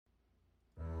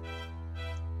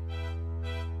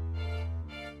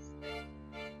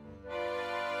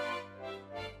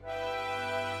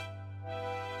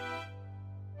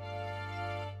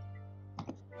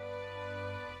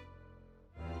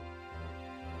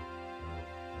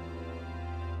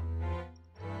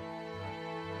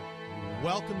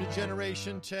Welcome to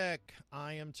Generation Tech.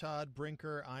 I am Todd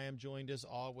Brinker. I am joined as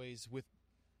always with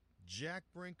Jack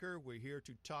Brinker. We're here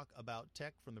to talk about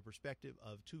tech from the perspective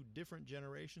of two different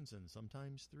generations and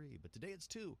sometimes three, but today it's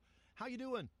two. How you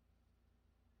doing?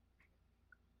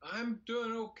 I'm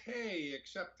doing okay,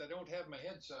 except I don't have my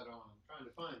headset on. I'm trying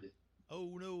to find it.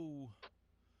 Oh no.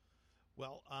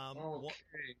 Well,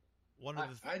 Okay. one of I,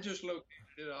 the I just located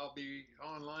it. I'll be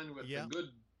online with the yeah. good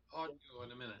audio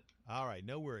in a minute. All right,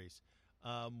 no worries.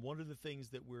 One of the things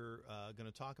that we're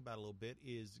going to talk about a little bit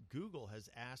is Google has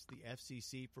asked the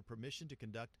FCC for permission to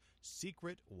conduct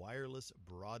secret wireless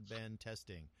broadband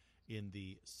testing in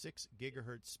the 6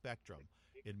 gigahertz spectrum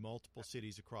in multiple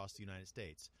cities across the United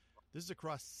States. This is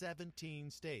across 17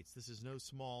 states. This is no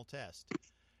small test.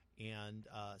 And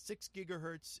 6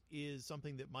 gigahertz is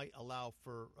something that might allow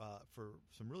for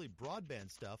some really broadband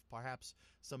stuff, perhaps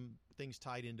some things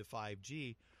tied into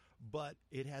 5G. But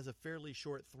it has a fairly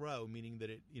short throw, meaning that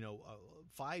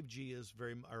 5G is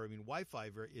Wi-Fi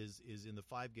is in the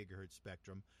 5 gigahertz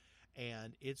spectrum,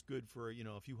 and it's good for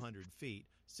a few hundred feet.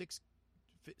 Six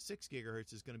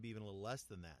gigahertz is going to be even a little less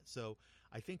than that. So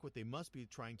I think what they must be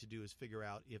trying to do is figure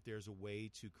out if there's a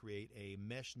way to create a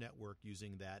mesh network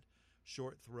using that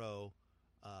short throw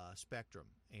spectrum.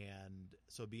 And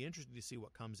so it'd be interesting to see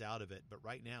what comes out of it. But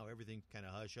right now, everything's kind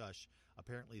of hush-hush.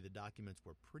 Apparently, the documents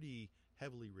were pretty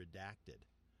heavily redacted,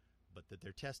 but that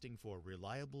they're testing for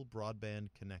reliable broadband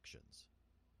connections.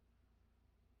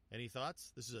 Any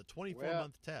thoughts? This is a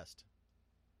 24-month test.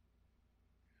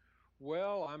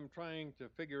 Well, I'm trying to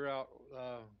figure out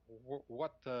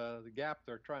what the gap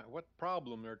what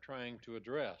problem they're trying to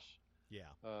address. Yeah.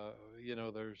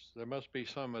 There must be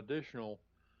some additional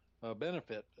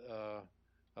benefit.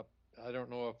 I don't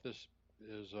know if this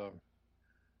is,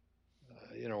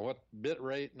 what bit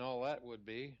rate and all that would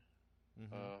be.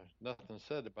 Mm-hmm. Nothing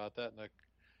said about that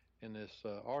in this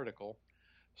article.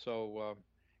 So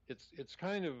it's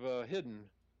kind of hidden,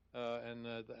 and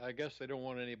I guess they don't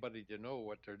want anybody to know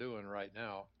what they're doing right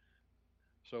now.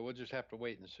 So we'll just have to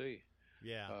wait and see.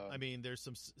 Yeah, there's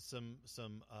some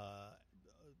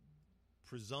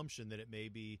presumption that it may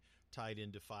be tied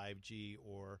into 5G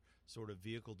or sort of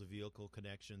vehicle-to-vehicle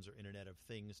connections or Internet of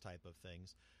Things type of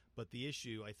things. But the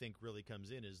issue, I think, really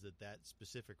comes in is that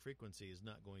specific frequency is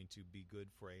not going to be good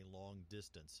for a long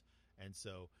distance. And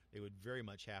so it would very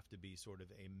much have to be sort of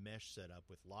a mesh setup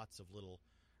with lots of little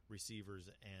receivers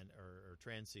or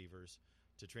transceivers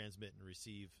to transmit and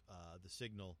receive the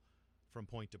signal from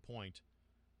point to point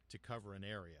to cover an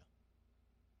area.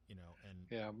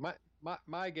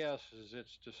 My guess is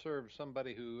it's to serve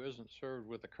somebody who isn't served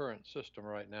with the current system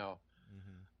right now.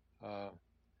 Mm-hmm.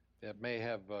 It may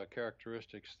have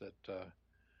characteristics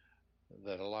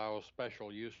that allow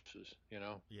special uses.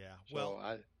 Yeah. So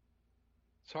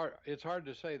it's hard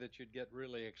to say that you'd get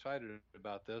really excited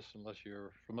about this unless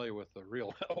you're familiar with the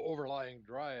real overlying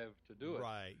drive to do it.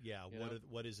 Right. Yeah.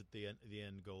 What is it the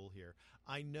end goal here?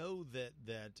 I know that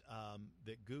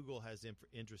Google has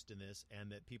interest in this,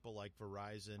 and that people like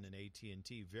Verizon and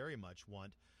AT&T very much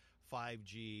want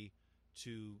 5G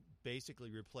to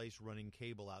basically replace running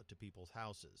cable out to people's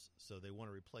houses. So they want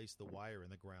to replace the wire in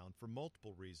the ground for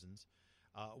multiple reasons.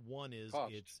 One is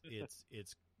cost.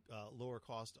 it's lower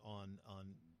cost on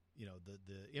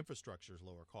the infrastructure is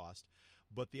lower cost,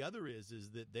 but the other is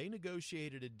that they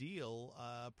negotiated a deal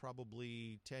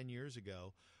probably 10 years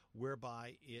ago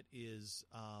whereby it is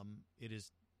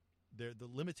the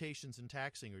limitations in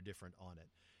taxing are different on it,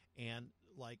 and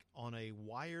like on a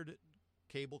wired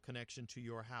cable connection to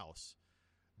your house,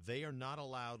 they are not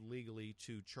allowed legally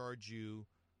to charge you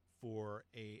for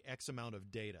a X amount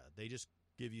of data.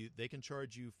 They can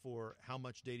charge you for how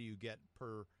much data you get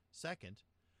per second,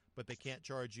 but they can't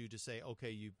charge you to say, okay,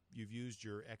 you've used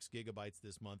your X gigabytes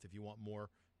this month. If you want more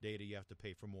data, you have to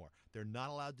pay for more. They're not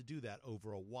allowed to do that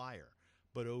over a wire,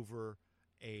 but over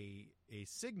a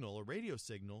signal, a radio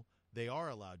signal, they are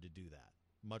allowed to do that,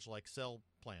 much like cell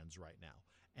plans right now.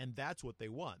 And that's what they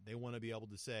want. They want to be able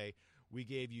to say, we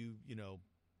gave you,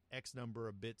 X number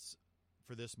of bits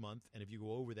for this month, and if you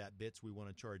go over that bits, we want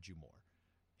to charge you more.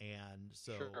 And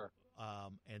so, Sure.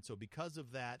 So because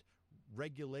of that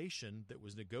regulation that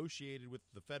was negotiated with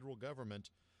the federal government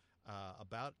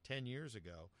about 10 years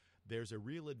ago, there's a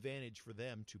real advantage for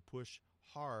them to push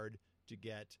hard to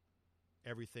get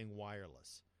everything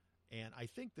wireless. And I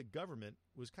think the government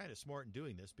was kind of smart in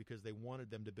doing this because they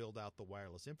wanted them to build out the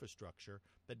wireless infrastructure.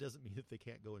 That doesn't mean that they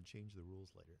can't go and change the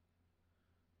rules later.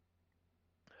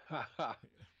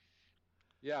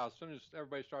 Yeah, as soon as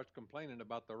everybody starts complaining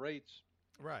about the rates.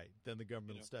 Right. Then the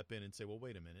government will step in and say, well,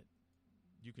 wait a minute.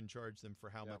 You can charge them for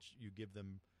how much you give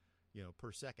them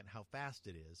per second how fast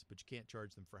it is, but you can't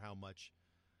charge them for how much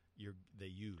they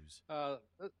use.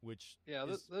 Which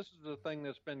this is the thing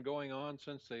that's been going on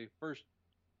since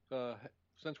uh,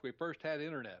 we first had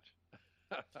internet.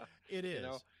 It is. You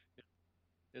know,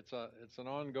 it's an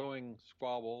ongoing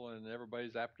squabble, and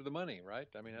everybody's after the money, right?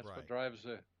 I mean, that's Right. what drives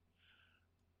the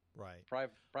Right.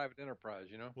 private enterprise.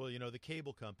 Well, the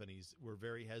cable companies were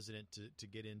very hesitant to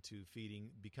get into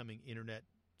becoming internet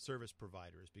service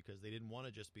providers because they didn't want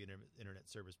to just be an internet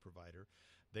service provider.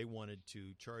 They wanted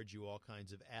to charge you all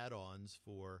kinds of add-ons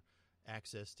for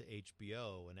access to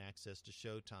HBO and access to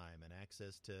Showtime and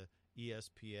access to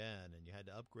ESPN, and you had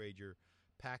to upgrade your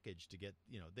package to get,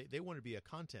 they want to be a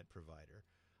content provider,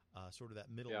 sort of that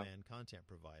middleman content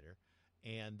provider.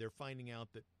 And they're finding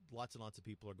out that lots and lots of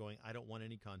people are going, I don't want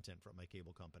any content from my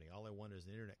cable company. All I want is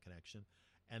an internet connection,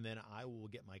 and then I will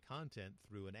get my content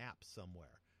through an app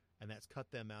somewhere. And that's cut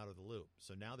them out of the loop.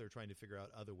 So now they're trying to figure out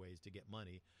other ways to get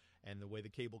money. And the way the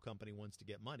cable company wants to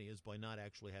get money is by not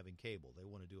actually having cable. They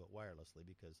want to do it wirelessly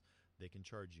because they can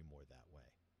charge you more that way.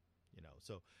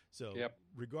 So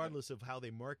regardless of how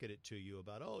they market it to you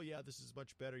about, oh, yeah, this is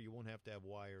much better, you won't have to have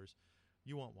wires.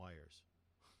 You want wires.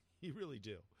 You really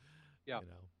do. Yeah.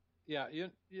 Yeah.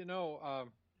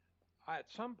 At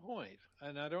some point,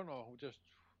 and I don't know just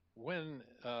when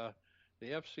the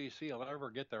FCC will ever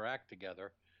get their act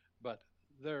together, but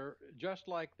they're just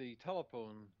like the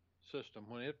telephone system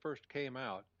when it first came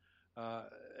out.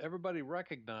 Everybody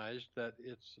recognized that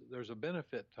there's a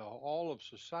benefit to all of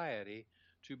society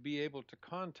to be able to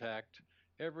contact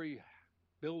every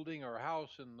building or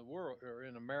house in the world, or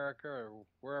in America, or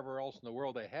wherever else in the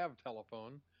world they have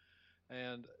telephone,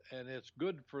 and it's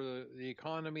good for the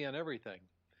economy and everything.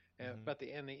 But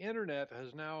the internet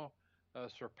has now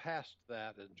surpassed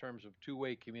that in terms of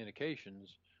two-way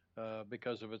communications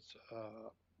because of its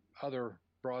other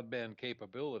broadband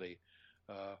capability.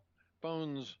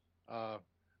 Phones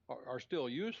are still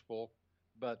useful,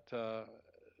 but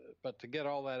to get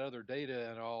all that other data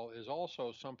and all is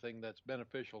also something that's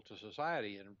beneficial to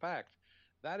society. And in fact,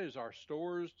 that is our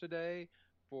stores today,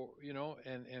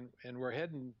 and we're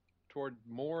heading toward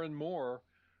more and more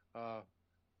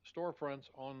storefronts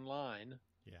online.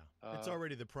 Yeah, it's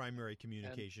already the primary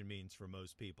communication means for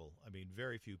most people. I mean,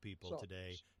 very few people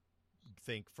today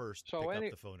think first to pick up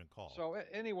the phone and call. So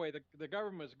anyway, the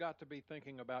government's got to be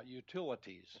thinking about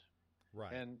utilities.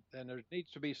 Right. And there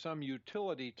needs to be some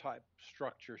utility type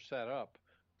structure set up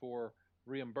for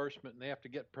reimbursement, and they have to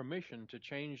get permission to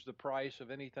change the price of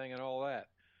anything and all that,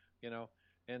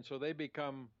 And so they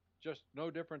become just no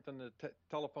different than the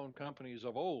telephone companies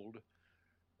of old.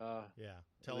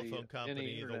 Telephone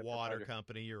company, the water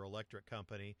company, your electric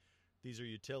company. These are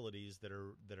utilities that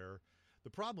are. The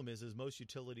problem is most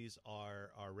utilities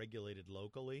are regulated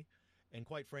locally. And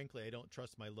quite frankly, I don't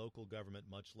trust my local government,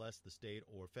 much less the state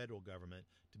or federal government,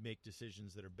 to make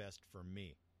decisions that are best for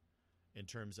me in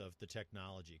terms of the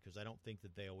technology, because I don't think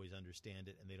that they always understand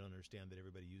it, and they don't understand that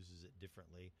everybody uses it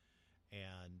differently.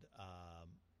 And,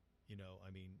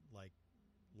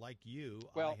 like you,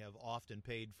 I have often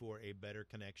paid for a better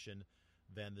connection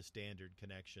than the standard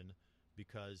connection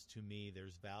because, to me,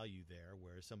 there's value there,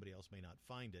 whereas somebody else may not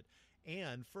find it.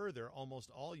 And further, almost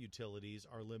all utilities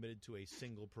are limited to a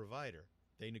single provider.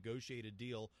 They negotiate a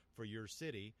deal for your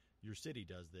city. Your city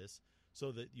does this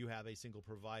so that you have a single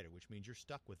provider, which means you're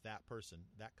stuck with that person,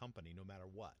 that company, no matter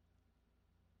what.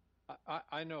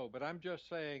 I know, but I'm just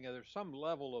saying there's some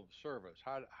level of service,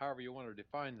 however you want to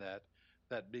define that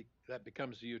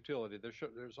becomes the utility.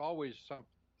 There's always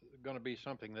going to be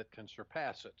something that can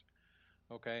surpass it,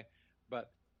 okay?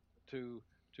 But to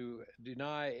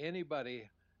deny anybody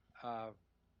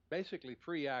basically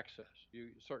free access,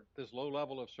 this low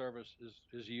level of service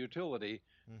is a utility,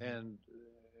 and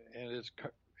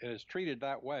it's treated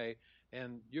that way,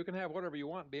 and you can have whatever you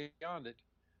want beyond it,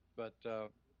 but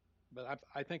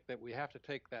I think that we have to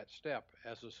take that step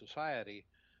as a society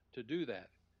to do that,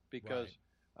 because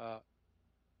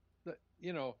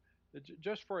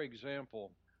just for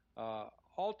example,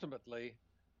 ultimately,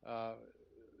 the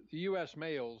U.S.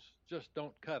 mails just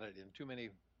don't cut it in too many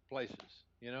places.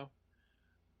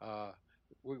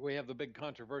 We have the big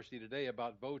controversy today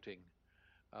about voting,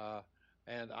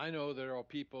 and I know there are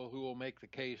people who will make the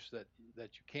case that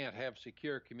you can't have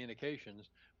secure communications,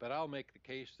 but I'll make the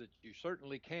case that you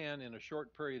certainly can in a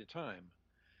short period of time,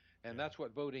 and that's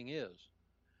what voting is.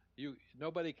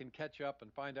 Nobody can catch up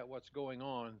and find out what's going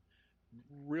on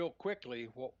real quickly,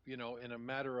 in a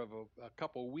matter of a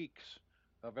couple weeks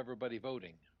of everybody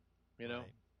voting,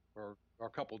 or a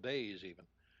couple days even.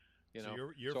 So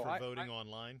you're for voting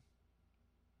online?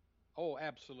 Oh,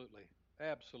 absolutely,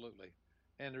 absolutely.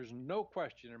 and there's no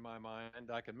question in my mind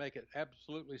I can make it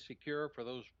absolutely secure for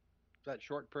that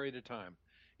short period of time.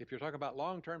 If you're talking about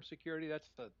long-term security, that's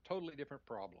a totally different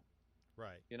problem.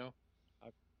 Right. You know, I,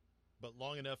 But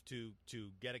long enough to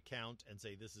get a count and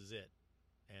say this is it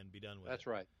and be done with it. that's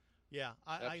right. Yeah,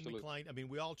 I'm Absolutely. inclined. I mean,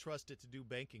 we all trust it to do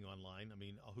banking online. I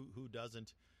mean, who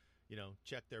doesn't,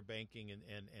 check their banking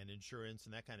and insurance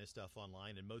and that kind of stuff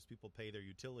online? And most people pay their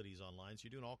utilities online. So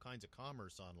you're doing all kinds of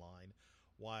commerce online.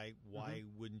 Why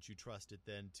Hmm. wouldn't you trust it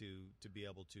then to be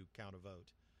able to count a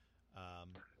vote? Um,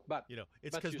 But it's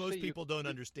but because you see, most people don't you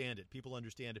understand it. People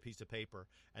understand a piece of paper,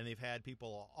 and they've had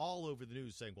people all over the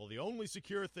news saying, "Well, the only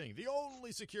secure thing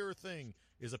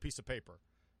is a piece of paper,"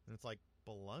 and it's like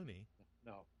baloney.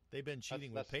 no, They've been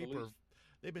cheating with that's the paper. least.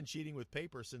 They've been cheating with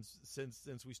paper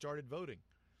since we started voting.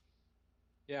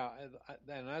 Yeah,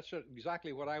 and that's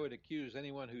exactly what I would accuse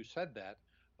anyone who said that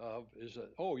of is that,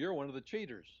 oh, you're one of the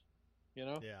cheaters. You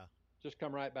know, Yeah, just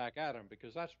come right back at them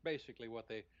because that's basically what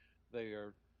they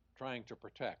are trying to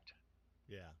protect.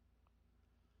 yeah,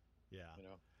 yeah. You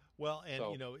know, Well, and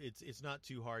so it's not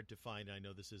too hard to find. I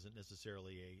know this isn't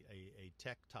necessarily a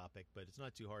tech topic, but it's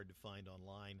not too hard to find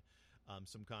online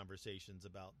some conversations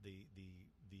about the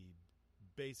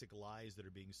basic lies that are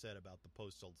being said about the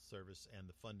postal service and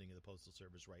the funding of the postal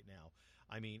service right now.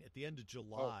 I mean, at the end of oh,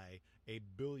 July, $1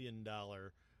 billion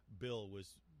bill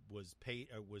was paid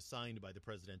was signed by the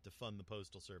president to fund the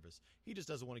postal service. He just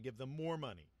doesn't want to give them more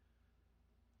money.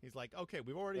 He's like, okay,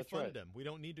 we've already that's right. funded them. We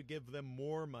don't need to give them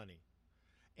more money.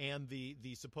 And the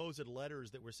supposed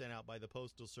letters that were sent out by the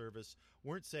Postal Service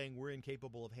weren't saying we're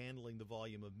incapable of handling the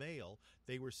volume of mail.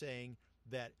 They were saying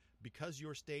that because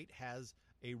your state has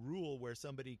a rule where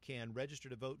somebody can register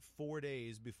to vote 4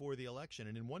 days before the election,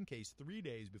 and in one case 3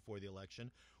 days before the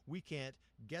election, we can't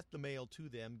get the mail to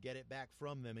them, get it back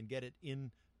from them, and get it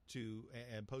into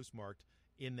and postmarked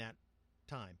in that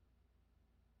time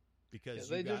Yeah, because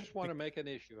you they got just want to make an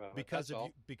issue of it. because That's of you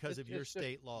all. because of your It's just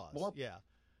state laws. more, Yeah.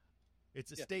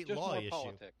 It's a yeah, state just law more issue.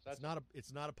 politics. It's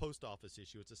That's not a post office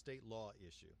issue. It's a state law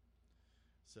issue.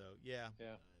 So yeah,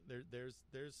 yeah. there's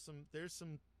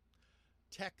some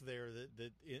tech there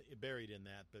buried in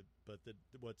that, but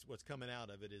what's coming out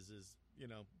of it is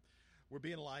we're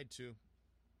being lied to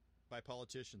by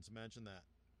politicians. Imagine that,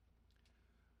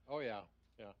 Oh yeah,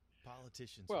 yeah.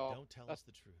 politicians who Well, don't tell us that's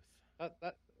the truth.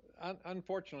 that.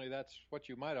 Unfortunately, that's what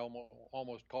you might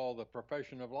almost call the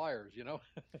profession of liars. You know,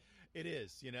 It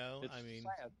is, it's I mean,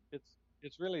 sad.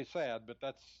 It's really sad, but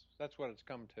that's what it's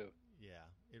come to. yeah,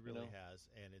 it You really know. has,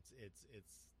 and it's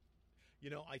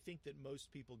I think that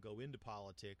most people go into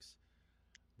politics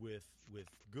with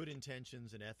good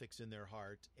intentions and ethics in their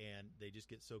heart, and they just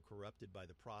get so corrupted by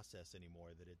the process anymore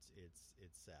that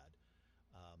it's sad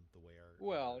the way our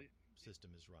Well,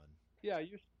 system is run. yeah.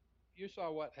 You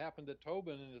saw what happened to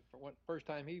Tobin in the first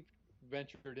time he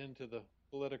ventured into the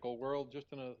political world,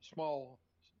 just in a small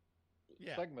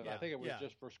Yeah, segment. I yeah, think it was yeah.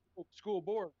 just for school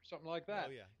board or something like Oh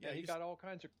that. yeah, yeah. And he got all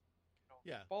kinds of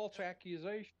Yeah, false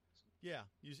accusations. yeah.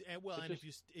 And It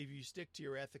just if you stick to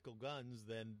your ethical guns,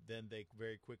 then they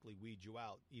very quickly weed you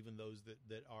out. Even those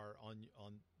that are on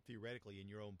theoretically in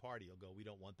your own party will go. We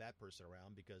don't want that person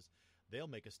around because they'll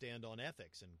make a stand on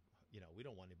ethics, and we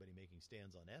don't want anybody making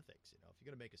stands on ethics. If you're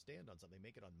going to make a stand on something,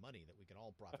 make it on money that we can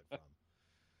all profit from.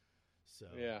 So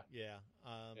yeah, yeah,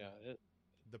 yeah.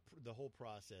 the whole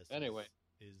process Anyway,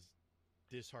 is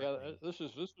yeah. disheartening. This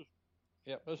is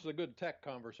a good tech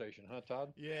conversation, huh,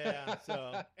 Todd? Yeah.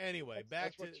 So anyway, back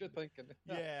That's to what you're thinking.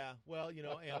 yeah. Well,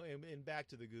 and back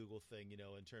to the Google thing.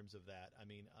 In terms of that,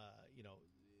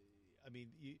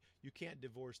 you can't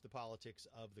divorce the politics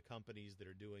of the companies that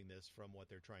are doing this from what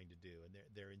they're trying to do, and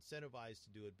they're incentivized to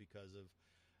do it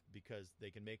because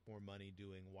they can make more money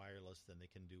doing wireless than they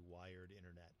can do wired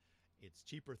internet. It's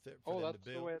cheaper for Oh, them to that's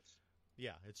the build. way it's.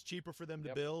 Yeah, it's cheaper for them to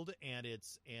Yep. build, and they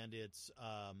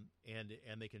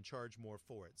can charge more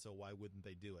for it. So why wouldn't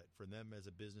they do it? For them as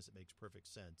a business, it makes perfect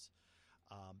sense.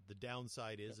 The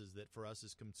downside is that for us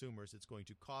as consumers, it's going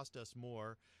to cost us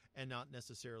more and not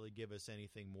necessarily give us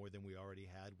anything more than we already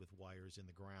had with wires in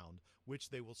the ground, which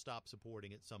they will stop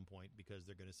supporting at some point because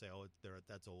they're going to say, "Oh,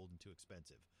 that's old and too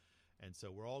expensive." And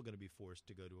so we're all going to be forced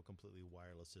to go to a completely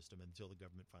wireless system until the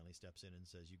government finally steps in and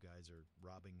says, "You guys are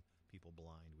robbing people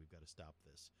blind. We've got to stop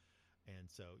this." And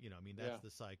so, that's Yeah. the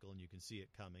cycle, and you can see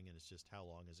it coming. And it's just how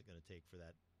long is it going to take for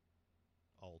that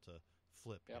all to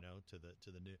flip, Yep. to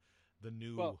the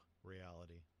new Well,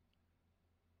 reality.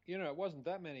 it wasn't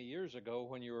that many years ago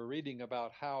when you were reading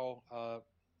about how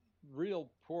real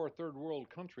poor third world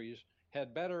countries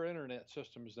had better internet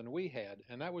systems than we had,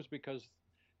 and that was because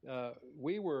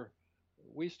we were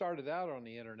we started out on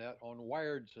the internet on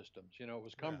wired systems. You know, it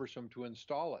was Yeah. cumbersome to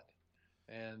install it,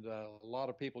 and a lot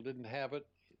of people didn't have it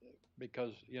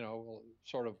because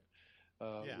sort of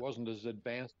Yeah. wasn't as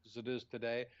advanced as it is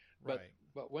today. But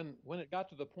Right. when it got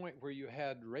to the point where you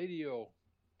had radio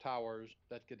towers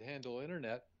that could handle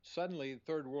internet, suddenly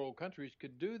third world countries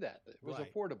could do that. It was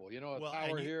Right. affordable. You know, a Well, and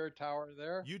tower here, a tower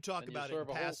there, you talk and you about it in serve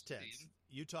a whole past city. tense.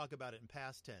 You talk about it in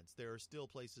past tense. There are still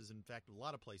places, in fact, a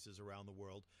lot of places around the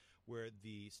world where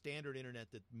the standard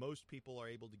internet that most people are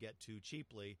able to get to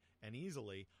cheaply and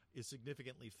easily is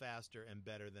significantly faster and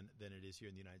better than it is here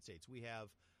in the United States. We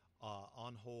have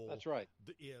on whole, That's right.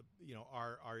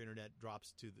 our internet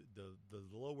drops to the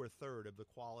lower third of the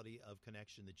quality of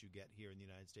connection that you get here in the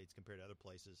United States compared to other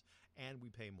places, and we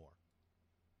pay more.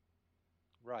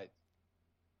 Right.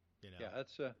 You know. Yeah,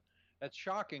 that's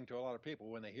shocking to a lot of people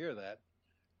when they hear that,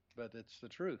 but it's the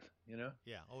truth, you know.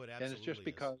 Yeah. Oh, it And absolutely it's just is.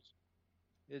 because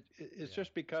it's Yeah.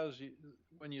 just because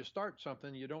when you start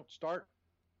something, you don't start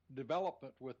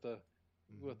development with the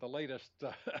latest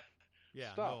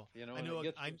Yeah. stuff, No, you know. I And know. it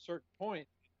gets to a certain point.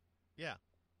 Yeah.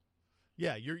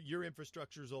 Yeah, your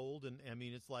infrastructure's old, and I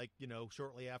mean it's like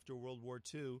shortly after World War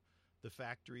II, the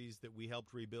factories that we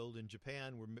helped rebuild in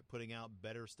Japan were putting out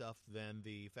better stuff than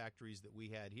the factories that we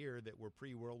had here that were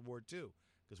pre-World War II,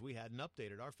 because we hadn't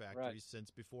updated our Right. factories since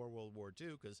before World War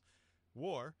II, because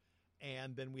war,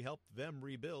 and then we helped them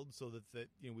rebuild so that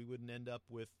we wouldn't end up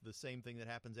with the same thing that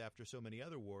happens after so many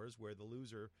other wars, where the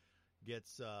loser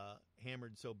gets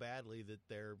hammered so badly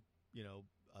that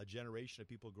a generation of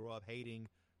people grow up hating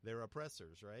their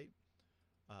oppressors, right?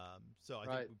 So I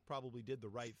Right. think we probably did the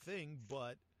right thing,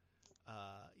 but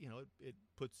it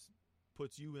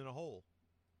puts you in a hole,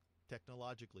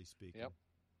 technologically speaking. Yep.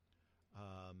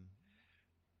 Um,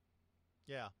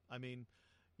 yeah, I mean,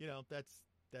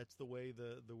 that's the way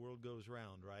the world goes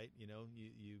round, right?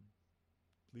 You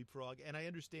leapfrog, and I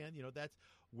understand. That's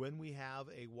when we have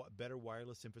a better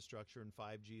wireless infrastructure and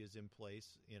 5G is in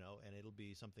place. And it'll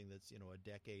be something that's a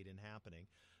decade in happening.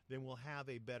 Then we'll have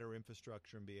a better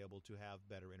infrastructure and be able to have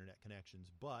better internet connections.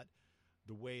 But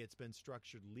the way it's been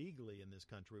structured legally in this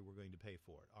country, we're going to pay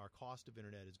for it. Our cost of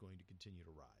internet is going to continue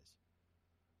to rise.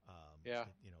 Yeah.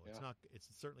 It's Yeah. not. It's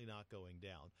certainly not going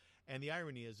down. And the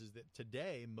irony is that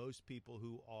today most people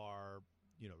who are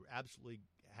absolutely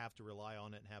have to rely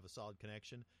on it and have a solid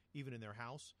connection, even in their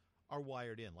house, are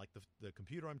wired in. Like the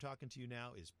computer I'm talking to you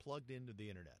now is plugged into the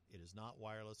internet. It is not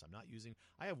wireless.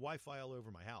 I have Wi-Fi all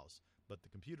over my house, but the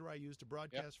computer I use to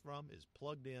broadcast from is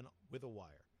plugged in with a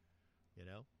wire.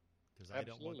 Because I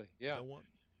Absolutely. Yeah. don't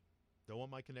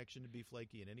want my connection to be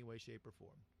flaky in any way, shape, or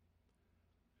form.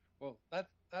 Well,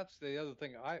 that's the other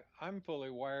thing. I'm fully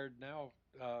wired now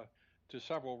to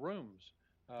several rooms.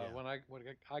 Yeah. When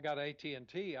I got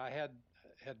AT&T, I had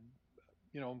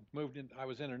moved in. I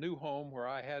was in a new home where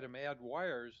I had them add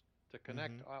wires to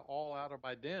connect all out of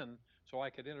my den, so I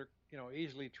could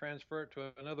easily transfer it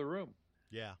to another room.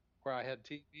 Yeah. Where I had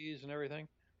TVs and everything.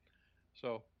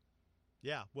 So.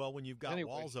 Yeah, well, when you've got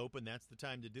Anyway. walls open, that's the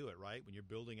time to do it, right? When you're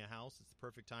building a house, it's the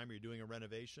perfect time. Or you're doing a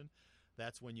renovation,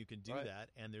 that's when you can do Right. that.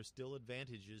 And there's still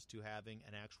advantages to having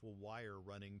an actual wire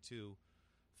running to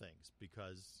things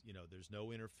because there's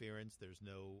no interference, there's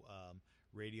no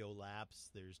radio lapse,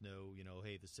 there's no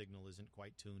hey, the signal isn't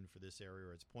quite tuned for this area,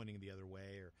 or it's pointing the other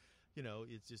way, or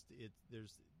it's just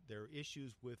there are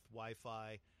issues with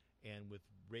Wi-Fi and with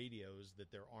radios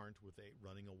that there aren't with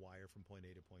running a wire from point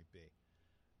A to point B.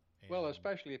 Well,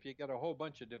 especially if you get a whole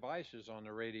bunch of devices on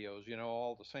the radios,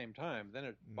 all at the same time, then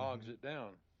it bogs it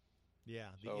down. Yeah,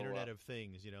 the Internet of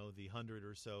Things, the 100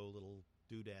 or so little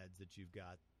doodads that you've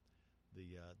got, the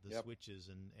Yep. switches,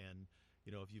 and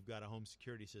if you've got a home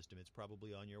security system, it's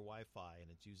probably on your Wi-Fi, and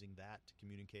it's using that to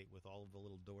communicate with all of the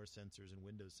little door sensors and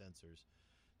window sensors.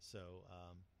 So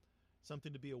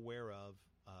something to be aware of,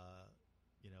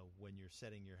 when you're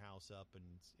setting your house up and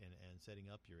setting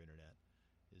up your Internet.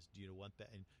 Is do you want that,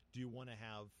 and do you want to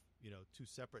have two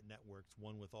separate networks,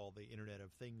 one with all the Internet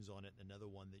of Things on it, and another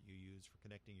one that you use for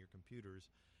connecting your computers,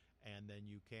 and then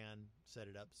you can set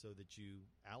it up so that you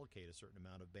allocate a certain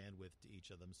amount of bandwidth to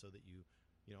each of them, so that you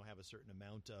have a certain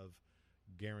amount of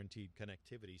guaranteed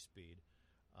connectivity speed.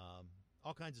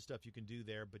 All kinds of stuff you can do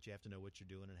there, but you have to know what you're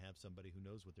doing and have somebody who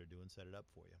knows what they're doing set it up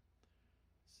for you.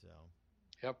 So.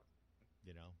 Yep.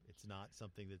 It's not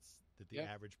something that the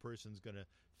average person's going to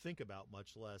think about,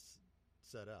 much less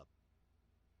set up.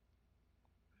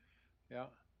 Yeah.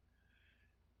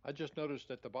 I just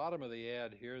noticed at the bottom of the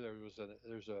ad here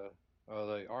there's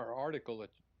our article that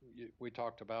we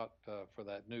talked about for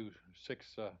that new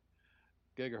 6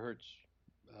 gigahertz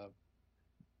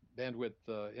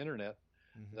bandwidth internet.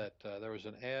 Mm-hmm. that there was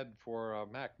an ad for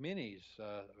Mac Minis,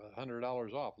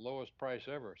 $100 off, lowest price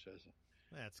ever. Says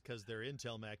That's because they're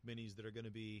Intel Mac Minis that are going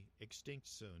to be extinct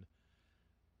soon.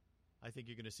 I think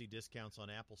you're going to see discounts on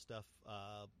Apple stuff,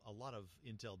 a lot of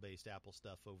Intel-based Apple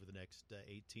stuff over the next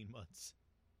 18 months.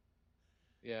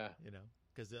 yeah, You know,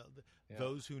 because yeah.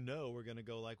 those who know are going to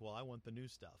go like, well, I want the new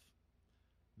stuff.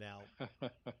 Now,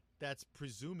 that's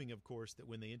presuming, of course, that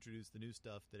when they introduce the new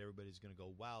stuff, that everybody's going to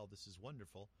go, wow, this is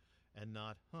wonderful, and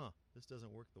not, this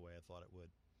doesn't work the way I thought it would.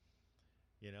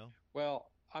 You know?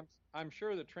 Well, I'm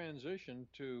sure the transition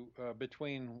to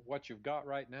between what you've got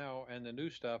right now and the new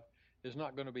stuff is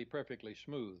not going to be perfectly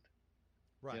smooth.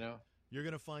 You Right. know? You're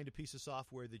going to find a piece of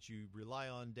software that you rely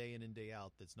on day in and day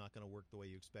out that's not going to work the way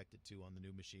you expect it to on the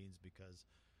new machines because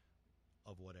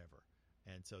of whatever.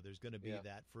 And so there's going to be Yeah.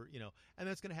 that for, and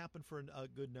that's going to happen for a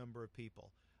good number of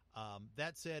people.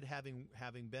 That said, having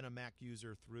been a Mac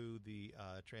user through the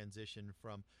transition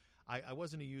from, I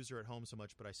wasn't a user at home so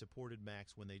much, but I supported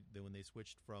Macs when they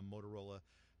switched from Motorola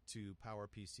to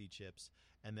PowerPC chips,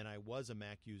 and then I was a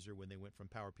Mac user when they went from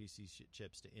PowerPC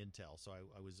chips to Intel. So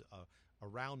I was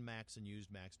around Macs and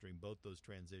used Macs during both those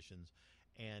transitions,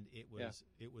 and it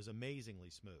was amazingly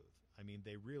smooth. I mean,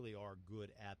 they really are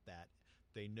good at that.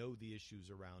 They know the issues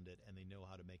around it, and they know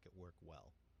how to make it work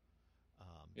well.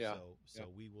 Yeah. So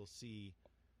we will see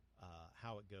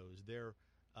how it goes.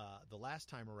 The last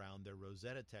time around, their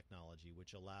Rosetta technology,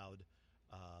 which allowed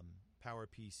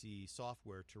PowerPC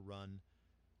software to run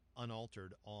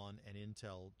unaltered on an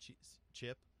Intel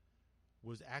chip,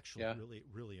 was actually really,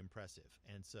 really impressive.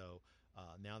 And so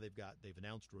now they've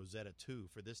announced Rosetta 2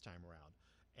 for this time around.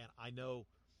 And I know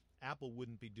Apple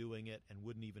wouldn't be doing it and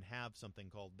wouldn't even have something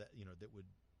called that, that would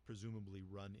presumably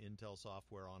run Intel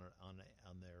software on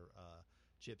their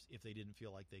chips if they didn't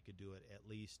feel like they could do it at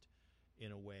least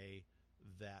in a way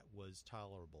that was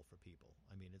tolerable for people.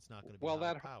 I mean, it's not going to be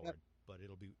high powered, but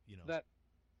it'll be,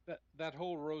 that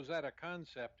whole Rosetta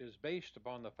concept is based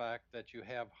upon the fact that you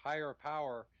have higher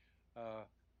power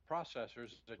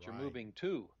processors that you're moving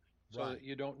to, so that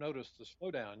you don't notice the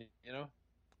slowdown.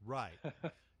 Right.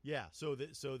 Yeah. So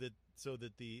that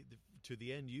the to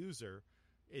the end user,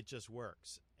 it just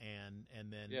works, and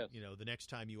then the next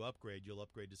time you upgrade, you'll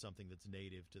upgrade to something that's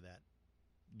native to that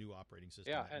new operating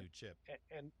system, new chip.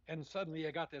 And suddenly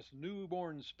you got this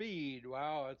newborn speed.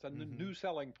 Wow, it's a new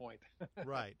selling point.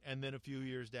 Right. And then a few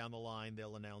years down the line,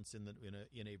 they'll announce in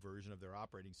a version of their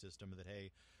operating system that,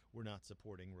 hey, we're not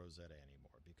supporting Rosetta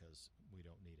anymore because we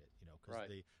don't need it. Because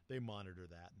they monitor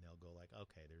that, and they'll go like,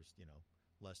 okay, there's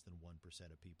less than 1%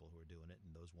 of people who are doing it,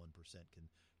 and those 1% can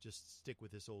just stick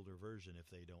with this older version if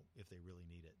they really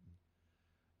need it.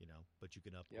 But you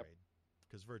can upgrade.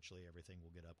 Because virtually everything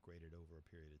will get upgraded over a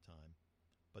period of time.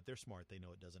 But they're smart. They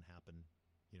know it doesn't happen,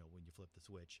 when you flip the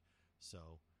switch.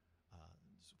 So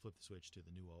flip the switch to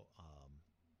the new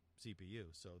CPU.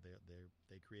 So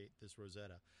they create this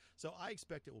Rosetta. So I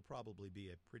expect it will probably be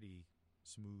a pretty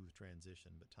smooth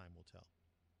transition, but time will tell.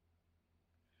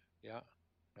 Yeah.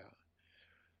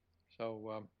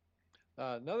 So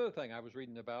another thing I was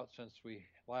reading about since we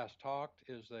last talked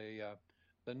is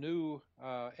the new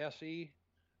SE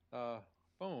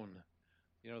phone.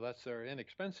 That's their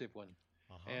inexpensive one.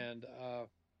 And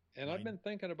I've been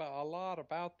thinking a lot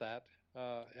about that,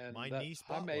 and my niece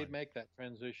bought I may one. make that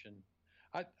transition.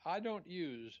 I don't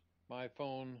use my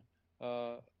phone.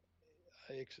 I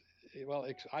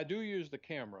do use the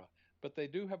camera, but they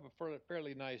do have a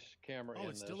fairly nice camera. Oh,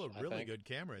 it's still a really good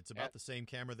camera. It's about the same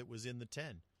camera that was in the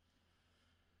 10.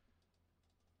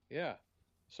 Yeah.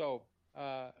 So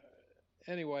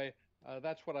anyway,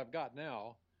 that's what I've got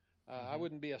now. I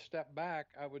wouldn't be a step back.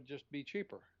 I would just be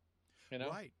cheaper.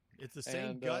 Right. It's the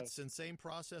same guts and same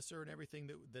processor and everything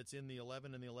that's in the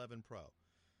 11 and the 11 Pro.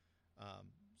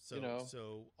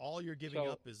 So all you're giving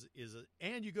up is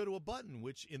and you go to a button,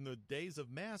 which in the days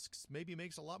of masks maybe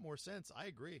makes a lot more sense. I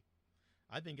agree.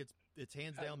 I think it's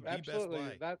hands down the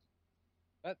absolutely. best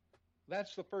buy.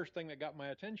 That's the first thing that got my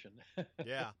attention.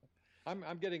 Yeah.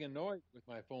 I'm getting annoyed with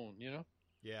my phone.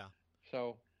 Yeah.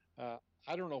 So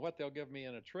I don't know what they'll give me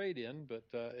in a trade-in, but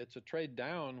it's a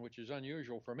trade-down, which is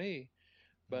unusual for me.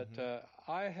 But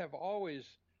I have always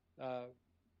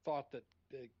thought that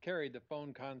they carried the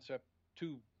phone concept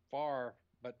too far,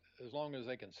 but as long as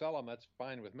they can sell them, that's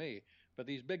fine with me. But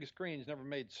these big screens never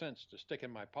made sense to stick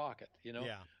in my pocket,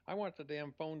 Yeah. I want the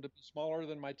damn phone to be smaller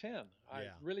than my 10. I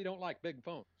really don't like big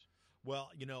phones. Well,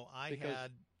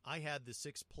 I had the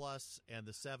 6 Plus and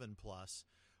the 7 Plus,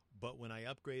 but when I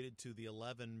upgraded to the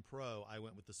 11 Pro, I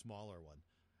went with the smaller one.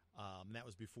 That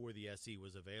was before the SE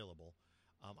was available.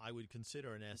 I would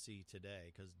consider an SE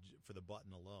today for the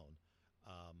button alone.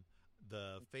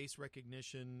 The face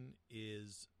recognition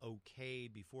is okay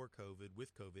before COVID.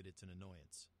 With COVID, it's an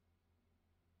annoyance.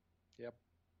 Yep.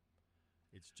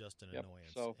 It's just an Yep.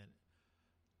 annoyance. So And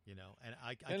and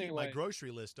I keep my anyway,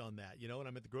 grocery list on that, and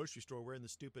I'm at the grocery store wearing the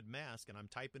stupid mask, and I'm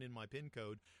typing in my PIN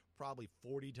code probably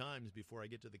 40 times before I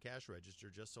get to the cash register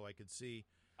just so I could see,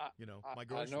 I, my I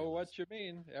grocery know list. what you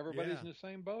mean. Everybody's Yeah, in the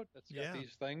same boat that's got yeah,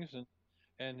 these things,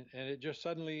 and it just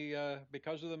suddenly,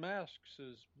 because of the masks,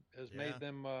 has yeah. made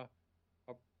them, uh,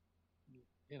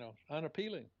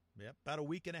 unappealing. Yep. About a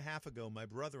week and a half ago, my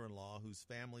brother-in-law, whose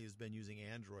family has been using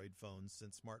Android phones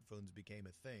since smartphones became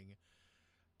a thing,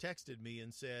 texted me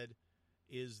and said,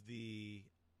 "Is the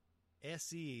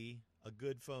SE a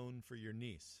good phone for your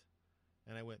niece?"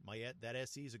 And I went, that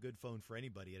SE is a good phone for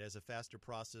anybody. It has a faster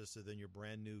processor than your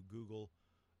brand new Google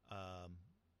um,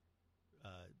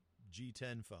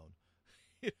 G10 phone.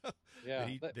 you know, that Yeah.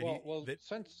 he That, that he well, that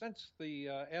since the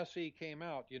SE came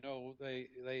out, they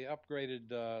upgraded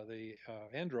the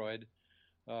Android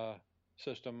uh,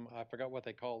 system. I forgot what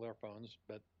they call their phones,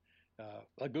 but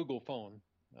a Google phone.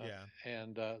 Uh, yeah.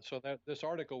 and so that this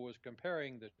article was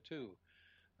comparing the two,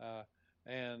 uh,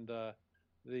 and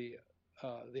the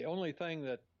only thing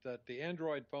that the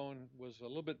Android phone was a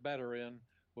little bit better in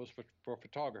was for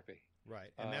photography,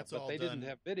 Right, and that's but all they didn't done.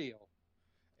 have video.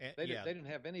 Yeah, They didn't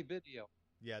have any video.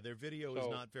 yeah. Their video is So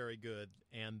not very good,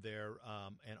 and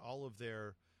and all of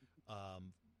their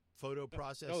um, photo no,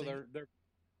 processing.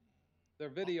 their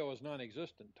video is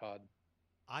non-existent, Todd.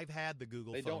 I've had the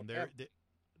Google They phone. don't have.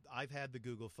 I've had the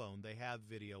Google phone. They have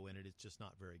video in it. It's just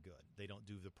not very good. They don't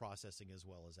do the processing as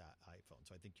well as iPhone.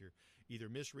 So I think you're either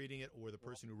misreading it or the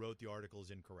person who wrote the article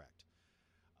is incorrect.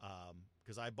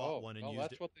 Because I bought Oh, one and well, used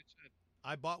that's it. what they said.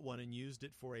 I bought one and used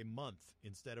it for a month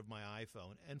instead of my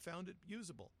iPhone and found it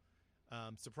usable.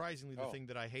 Surprisingly, the Oh, thing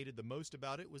that I hated the most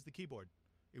about it was the keyboard.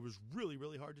 It was really,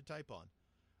 really hard to type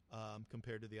on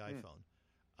compared to the hmm.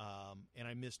 iPhone. And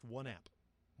I missed one app,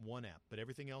 but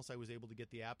everything else I was able to get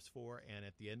the apps for. And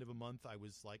at the end of a month, I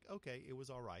was like, okay, it was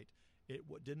all right. It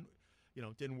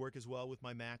didn't work as well with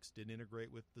my Macs. Didn't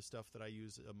integrate with the stuff that I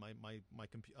use my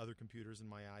other computers and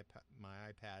my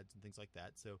iPads and things like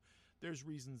that. So there's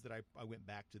reasons that I went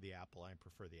back to the Apple. I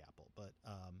prefer the Apple,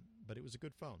 but it was a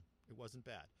good phone. It wasn't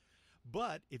bad.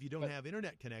 But if you don't But have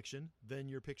internet connection, then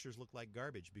your pictures look like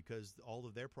garbage because all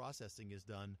of their processing is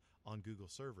done on Google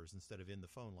servers instead of in the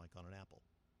phone like on an Apple.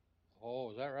 oh,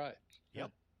 is that right? Huh.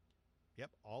 Yep. Yep.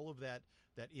 All of that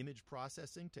image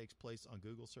processing takes place on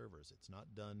Google servers. It's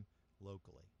not done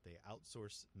locally. They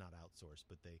not outsource,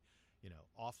 but they,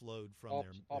 offload from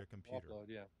their computer. Offload,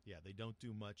 yeah. Yeah, they don't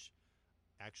do much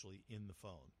actually in the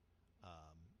phone.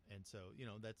 And so,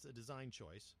 that's a design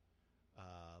choice.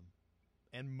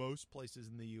 And most places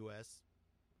in the U.S.,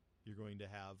 you're going to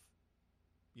have,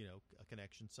 a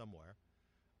connection somewhere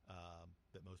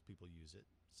that most people use it.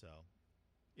 So,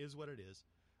 is what it is.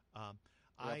 Um,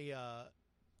 Yep.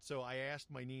 So I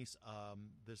asked my niece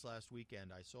this last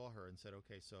weekend. I saw her and said,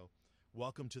 "Okay, so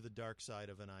welcome to the dark side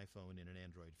of an iPhone in an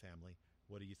Android family.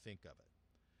 What do you think of it?"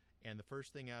 And the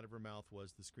first thing out of her mouth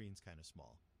was the screen's kind of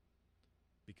small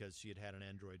because she had an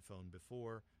Android phone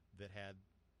before that had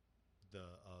the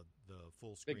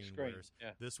full screen, Big screen. whereas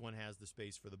Yeah. this one has the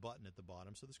space for the button at the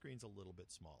bottom, so the screen's a little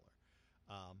bit smaller.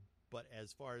 But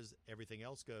as far as everything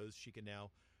else goes, she can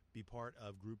now be part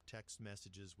of group text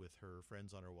messages with her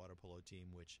friends on her water polo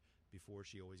team, which before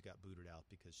she always got booted out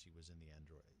because she was in the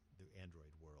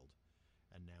Android world,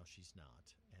 and now she's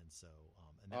not. And so,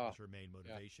 and that was her main Yeah.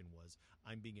 motivation was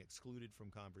I'm being excluded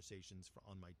from conversations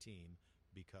on my team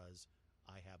because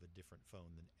I have a different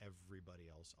phone than everybody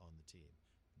else on the team.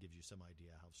 Gives you some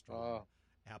idea how strong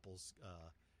Apple's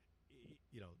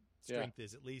Yeah. strength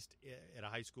is, at least at a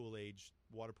high school age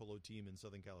water polo team in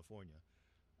Southern California.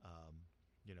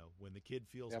 When the kid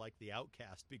feels Yep. like the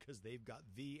outcast because they've got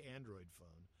the Android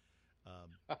phone,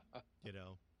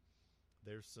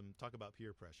 there's some talk about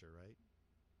peer pressure, right?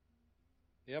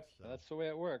 Yep. So, That's the way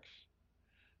it works.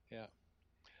 Yeah.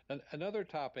 And another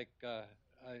topic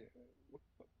I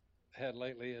had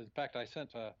lately, in fact, I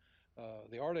sent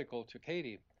the article to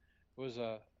Katie, was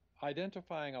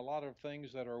identifying a lot of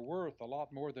things that are worth a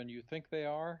lot more than you think they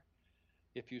are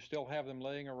if you still have them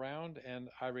laying around. And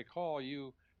I recall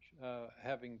you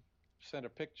having sent a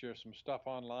picture of some stuff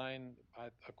online.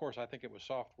 Of course, I think it was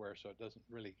software, so it doesn't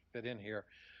really fit in here.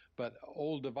 But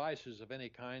old devices of any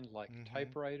kind, like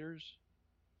typewriters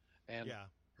and yeah,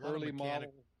 a lot of early mechanic.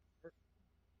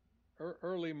 model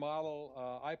early model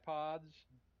iPods.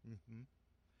 Mm-hmm.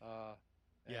 Uh,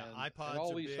 Yeah, and iPods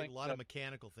all are these big. things A lot that of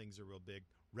mechanical things are real big.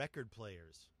 Record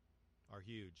players are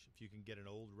huge. If you can get an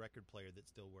old record player that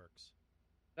still works.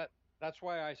 that's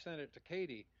why I sent it to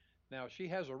Katie. Now she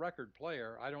has a record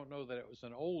player. I don't know that it was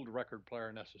an old record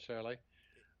player necessarily,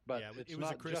 but Yeah, it's it was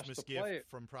a not just Christmas the gift play.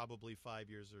 from probably 5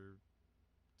 years or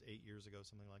 8 years ago,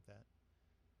 something like that.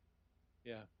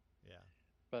 Yeah, Yeah,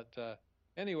 but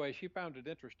anyway, she found it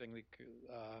interesting.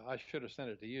 I should have sent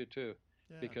it to you too,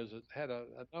 yeah, because it had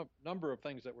number of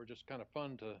things that were just kind of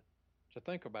fun to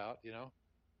think about,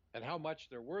 and how much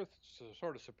they're worth.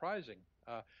 Sort of surprising.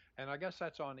 And I guess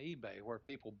that's on eBay where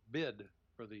people bid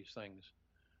for these things.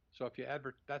 So if you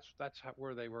that's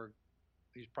where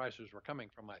these prices were coming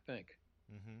from, I think.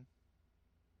 mm-hmm.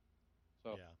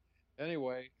 So Yeah.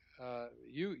 anyway,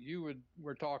 you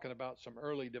were talking about some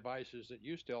early devices that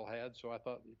you still had, so I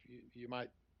thought if you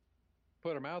might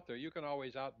put them out there, you can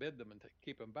always outbid them and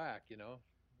keep them back,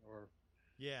 or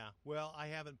Yeah, well, I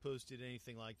haven't posted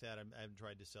anything like that. I haven't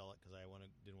tried to sell it because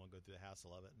didn't want to go through the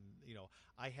hassle of it.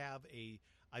 And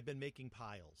I've been making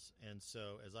piles, and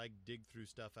so as I dig through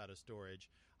stuff out of storage,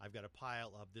 I've got a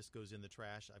pile of this goes in the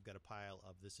trash. I've got a pile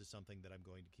of this is something that I'm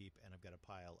going to keep, and I've got a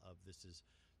pile of this is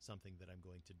something that I'm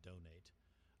going to donate.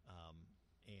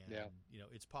 And yeah,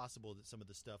 it's possible that some of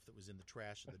the stuff that was in the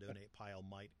trash of the donate pile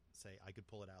might say I could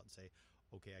pull it out and say,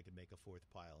 okay, I could make a fourth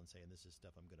pile and say, and this is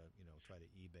stuff I'm going to, try to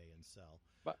eBay and sell.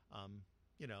 but Um,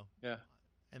 you know, yeah.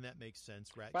 and that makes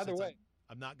sense, right? By the Since way,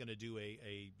 I'm not going to do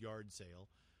a yard sale.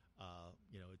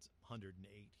 It's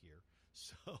 108 here,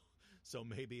 so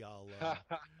maybe I'll,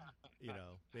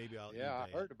 maybe I'll yeah, I eBay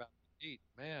it. heard about the heat.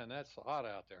 Man, that's hot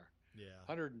out there. Yeah,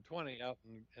 120 out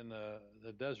in the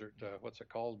desert. What's it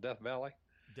called? Death Valley.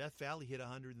 Death Valley hit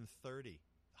 130,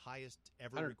 highest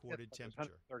ever 100, recorded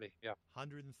temperature. 130. Yeah,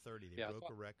 130. They yeah. broke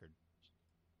a record.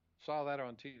 Saw that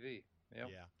on TV. Yeah.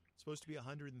 Yeah. It's supposed to be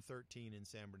 113 in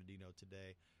San Bernardino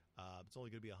today. It's only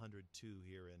going to be 102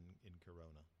 here in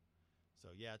Corona. So,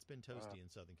 yeah, it's been toasty in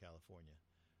Southern California.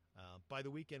 By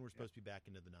the weekend, we're supposed to be back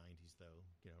into the 90s, though,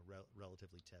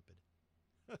 relatively tepid.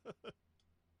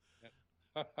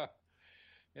 Yeah.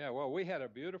 Yeah. Well, we had a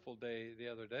beautiful day the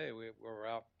other day. We were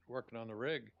out working on the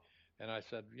rig, and I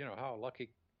said, how lucky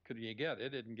could you get? It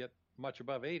didn't get much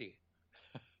above 80.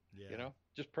 Yeah.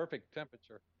 Just perfect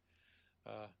temperature.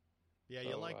 Yeah,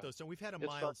 you So like those. So we've had a it's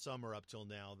mild summer up till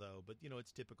now, though. But,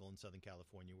 it's typical in Southern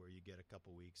California where you get a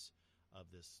couple weeks of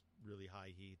this really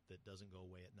high heat that doesn't go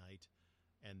away at night.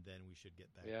 And then we should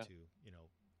get back yeah. to,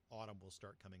 autumn will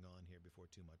start coming on here before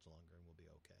too much longer and we'll be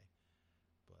okay.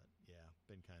 But, yeah,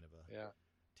 been kind of a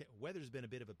Yeah. weather's been a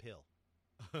bit of a pill.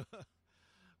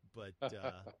 But,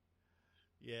 yeah.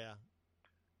 Yeah.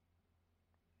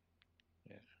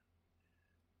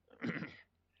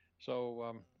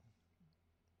 So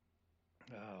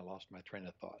I lost my train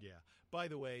of thought. Yeah. By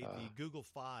the way, the Google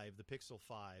 5, the Pixel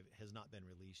 5, has not been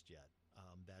released yet.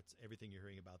 That's everything you're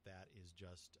hearing about. That is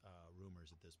just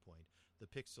rumors at this point. The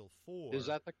Pixel 4 is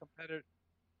that the competitor?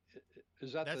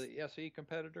 Is that the SE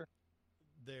competitor?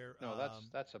 There. No,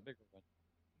 that's a bigger one.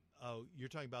 Oh, you're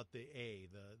talking about the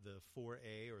the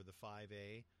 4A or the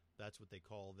 5A. That's what they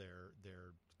call their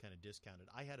kind of discounted.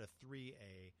 I had a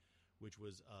 3A, which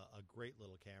was a great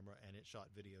little camera, and it shot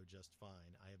video just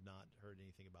fine. I have not heard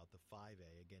anything about the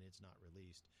 5A. Again, it's not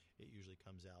released. It usually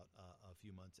comes out a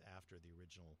few months after the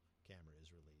original camera is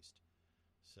released.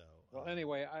 So, well,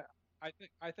 anyway,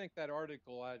 I think that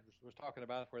article I was talking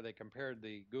about where they compared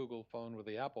the Google phone with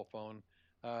the Apple phone,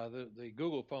 the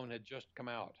Google phone had just come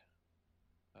out,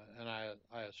 and I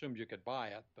assumed you could buy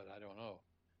it, but I don't know.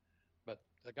 But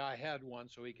the guy had one,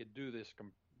 so he could do this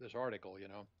article,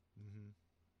 Mm-hmm.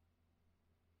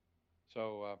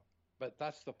 So, but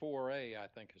that's the 4A, I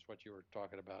think, is what you were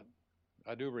talking about.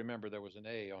 I do remember there was an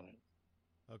A on it.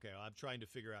 Okay, well, I'm trying to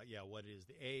figure out. Yeah, what is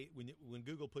the A? When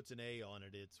Google puts an A on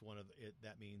it, it's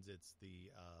that means it's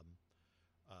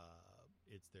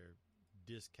it's their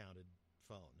discounted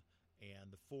phone.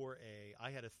 And the 4A, I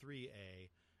had a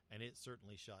 3A, and it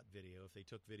certainly shot video. If they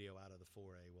took video out of the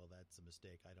 4A, well, that's a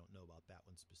mistake. I don't know about that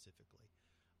one specifically.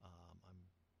 I'm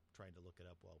trying to look it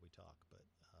up while we talk, but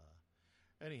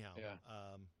anyhow, yeah.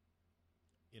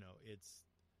 It's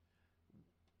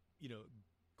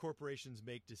corporations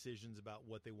make decisions about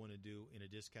what they want to do in a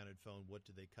discounted phone. What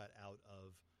do they cut out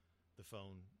of the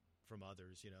phone from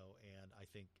others? And I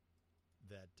think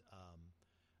that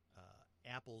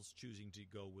Apple's choosing to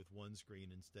go with one screen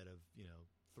instead of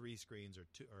three screens or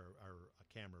two or a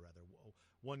camera rather,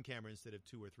 one camera instead of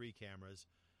two or three cameras,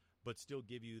 but still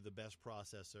give you the best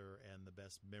processor and the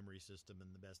best memory system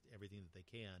and the best everything that they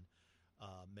can.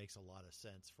 Makes a lot of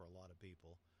sense for a lot of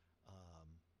people.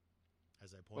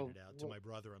 As I pointed out to my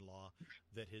brother-in-law,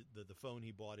 that the phone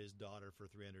he bought his daughter for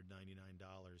 $399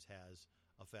 has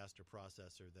a faster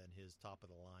processor than his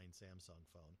top-of-the-line Samsung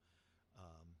phone.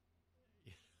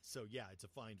 So yeah, it's a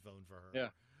fine phone for her. Yeah.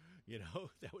 You know,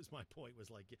 that was my point. Was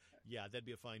like, yeah, that'd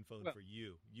be a fine phone Well, for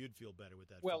you. You'd feel better with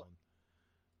that well, phone.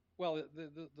 well.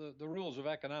 The rules of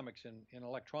economics in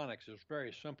electronics is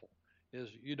very simple. Is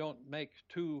you don't make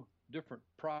two different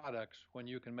products when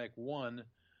you can make one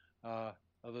of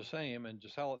the same and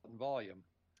just sell it in volume.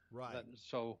 Right.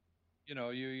 So,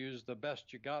 you use the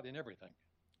best you got in everything.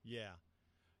 Yeah.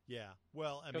 Yeah.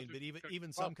 Well, I mean, but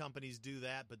even some companies do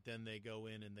that, but then they go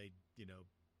in and they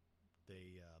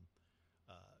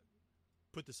uh,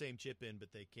 put the same chip in,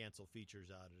 but they cancel features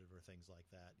out of it or things like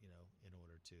that, in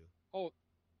order to. Oh,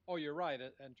 oh, you're right.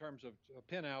 In terms of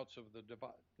pinouts of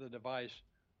the device,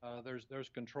 there's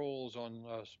controls on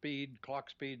speed, clock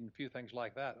speed, and a few things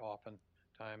like that.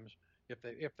 Oftentimes,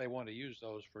 if they want to use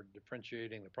those for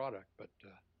differentiating the product, but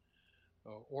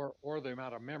or the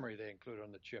amount of memory they include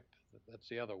on the chip. That's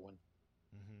the other one.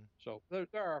 Mm-hmm. So there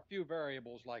are a few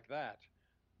variables like that,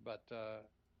 but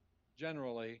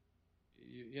generally,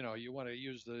 you want to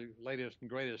use the latest and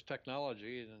greatest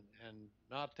technology and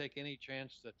not take any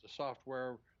chance that the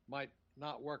software might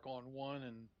not work on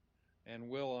one and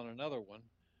will on another one.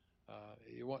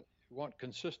 You want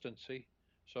consistency,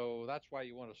 so that's why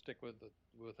you want to stick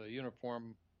with a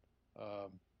uniform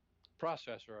um,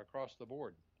 processor across the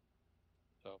board.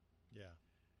 So Yeah.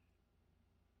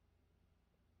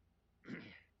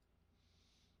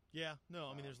 Yeah. No,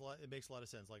 I mean, there's a lot. It makes a lot of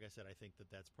sense. Like I said, I think that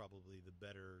that's probably the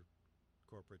better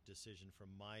corporate decision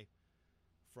from my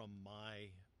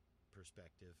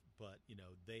perspective. But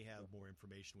they have more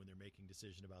information when they're making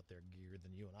decision about their gear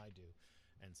than you and I do,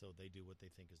 and so they do what they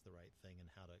think is the right thing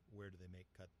and where do they make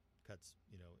cuts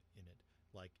in it.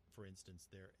 Like for instance,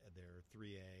 their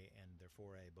 3A and their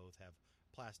 4A both have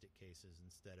plastic cases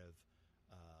instead of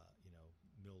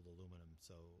milled aluminum.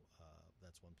 So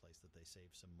that's one place that they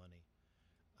save some money.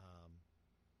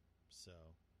 So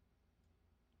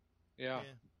yeah,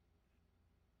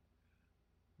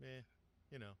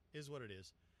 is what it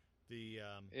is. The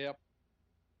yep.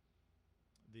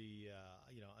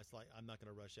 it's like I'm not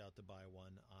going to rush out to buy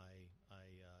one.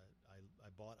 I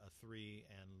bought a 3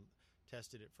 and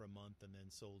tested it for a month and then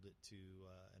sold it to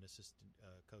an assistant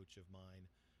coach of mine,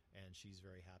 and she's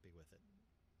very happy with it.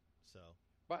 So,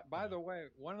 By the way,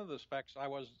 one of the specs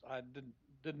I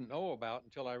didn't know about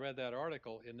until I read that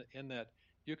article in that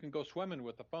you can go swimming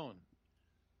with the phone.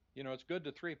 It's good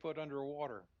to 3 foot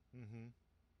underwater. Mm-hmm.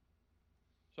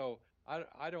 So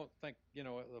I don't think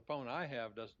the phone I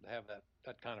have doesn't have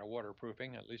that kind of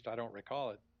waterproofing. At least I don't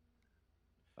recall it.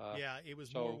 Yeah, it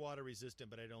was more water resistant,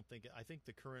 but I think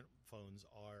the current phones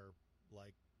are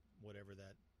like whatever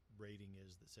that rating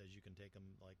is that says you can take them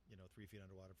 3 feet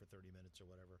underwater for 30 minutes or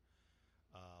whatever.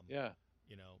 Yeah.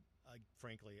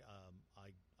 Frankly,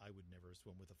 I would never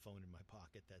swim with a phone in my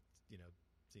pocket. That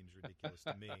seems ridiculous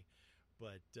to me.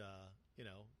 But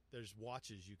there's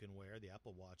watches you can wear. The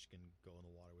Apple Watch can go in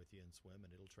the water with you and swim,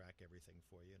 and it'll track everything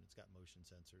for you, and it's got motion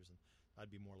sensors, and I'd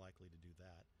be more likely to do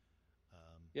that.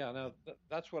 Yeah, no,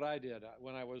 that's what I did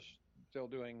when I was still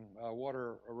doing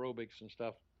water aerobics and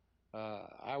stuff.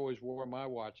 I always wore my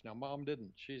watch. Now, Mom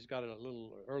didn't. She's got a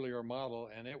little earlier model,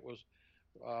 and it was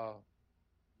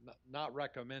not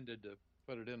recommended to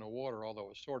put it in the water, although it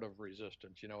was sort of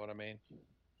resistant. You know what I mean?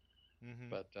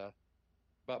 Mm-hmm.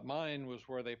 But mine was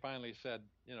where they finally said,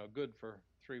 good for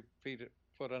 3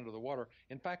 foot under the water.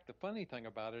 In fact, the funny thing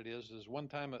about it is one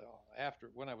time after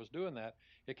when I was doing that,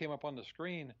 it came up on the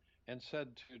screen and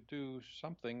said to do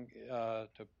something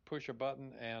to push a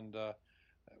button and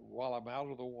while I'm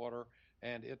out of the water,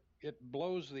 and it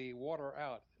blows the water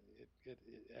out. It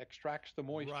extracts the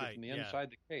moisture from the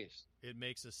inside the case. It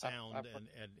makes a sound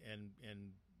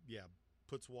and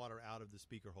puts water out of the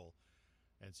speaker hole,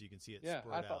 and so you can see it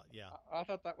spurt out. Yeah, I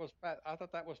thought that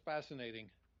was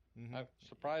fascinating. Mm-hmm. I'm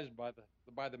surprised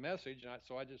by the message,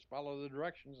 so I just follow the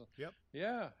directions. Yep.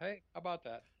 Yeah. Hey, how about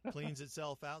that? Cleans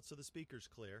itself out so the speaker's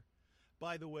clear.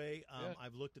 By the way,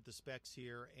 I've looked at the specs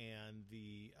here, and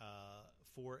the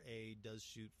 4A does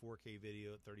shoot 4K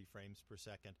video at 30 frames per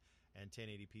second and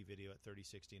 1080p video at 30,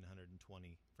 60, and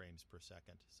 120 frames per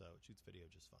second. So it shoots video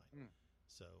just fine.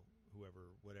 So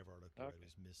whatever article I read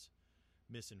was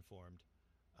misinformed.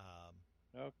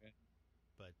 Okay.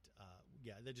 But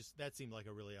that seemed like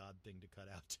a really odd thing to cut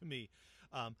out to me.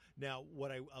 Now,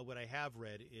 what I have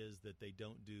read is that they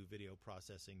don't do video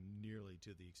processing nearly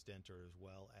to the extent or as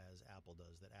well as Apple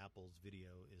does. That Apple's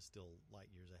video is still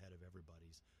light years ahead of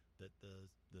everybody's. That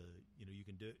you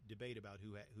can debate about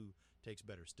who takes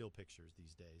better still pictures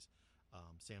these days.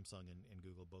 Samsung and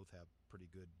Google both have pretty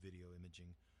good video imaging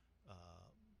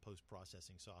post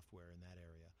processing software in that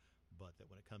area, but that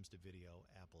when it comes to video,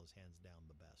 Apple is hands down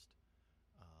the best.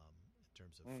 In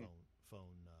terms of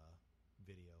phone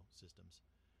video systems.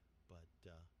 But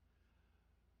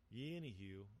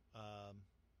anywho,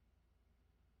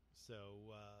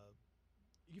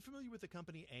 you familiar with the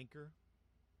company Anchor?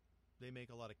 They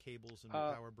make a lot of cables and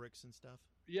power bricks and stuff.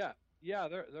 Yeah,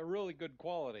 they're really good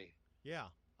quality. Yeah,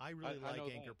 I really like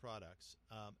Anchor that. products.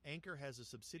 Anchor has a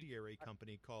subsidiary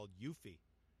company called Eufy,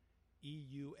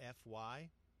 EUFY,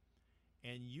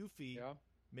 and Eufy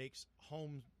makes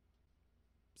home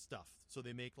stuff. So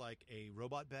they make like a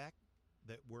robot vac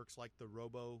that works like the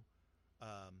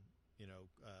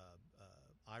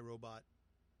iRobot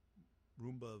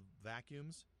Roomba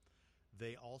vacuums.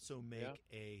 They also make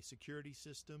a security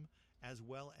system as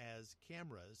well as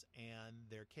cameras, and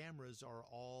their cameras are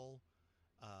all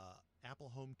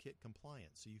Apple HomeKit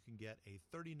compliant. So you can get a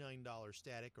 $39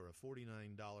 static or a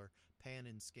 $49 pan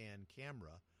and scan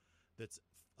camera that's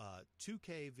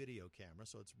 2K video camera,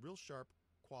 so it's real sharp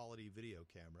quality video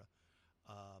camera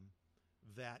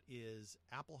that is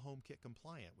Apple HomeKit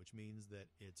compliant, which means that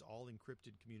it's all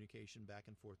encrypted communication back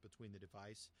and forth between the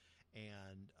device,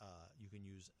 and you can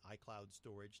use iCloud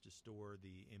storage to store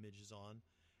the images on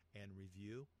and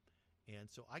review. And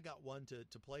so I got one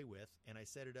to play with, and I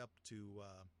set it up to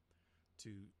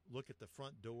look at the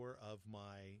front door of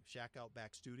my Shack Out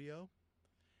Back studio.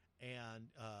 And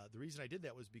the reason I did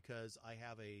that was because I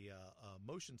have a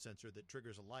motion sensor that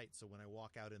triggers a light. So when I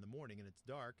walk out in the morning and it's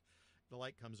dark, the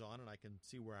light comes on and I can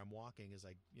see where I'm walking as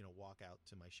I walk out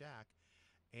to my shack.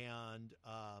 And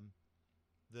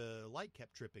the light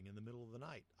kept tripping in the middle of the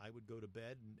night. I would go to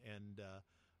bed and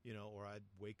or I'd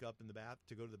wake up in the bath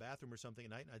to go to the bathroom or something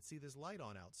at night, and I'd see this light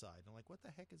on outside. And I'm like, what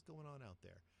the heck is going on out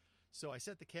there? So I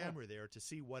set the camera there to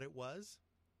see what it was.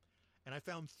 And I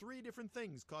found 3 different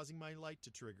things causing my light to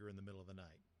trigger in the middle of the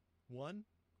night. 1,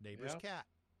 neighbor's cat.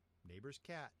 Neighbor's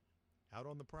cat out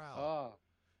on the prowl.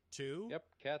 2, yep,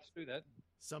 cats do that.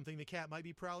 Something the cat might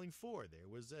be prowling for. There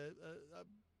was a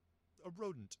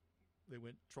rodent that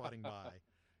went trotting by,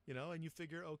 and you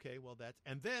figure, okay, well that's.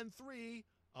 And then 3,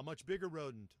 a much bigger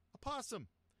rodent, a possum.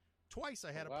 Twice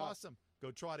I had a possum go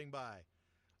trotting by.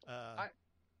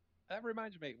 That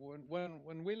reminds me,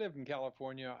 when we lived in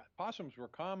California, possums were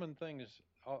common things.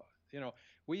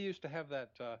 We used to have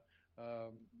that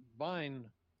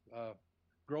vine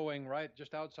growing right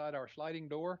just outside our sliding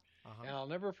door. And I'll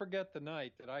never forget the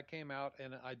night that I came out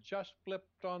and I just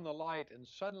flipped on the light, and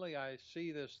suddenly I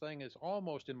see this thing is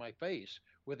almost in my face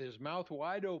with his mouth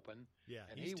wide open. Yeah,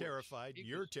 and he's terrified.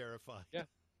 You're terrified. Yeah.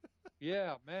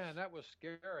 Yeah, man, that was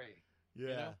scary.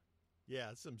 Yeah.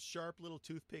 Yeah, some sharp little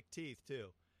toothpick teeth,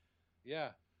 too.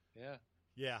 Yeah.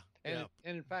 And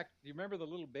in fact, do you remember the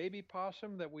little baby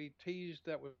possum that we teased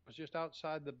that was just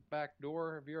outside the back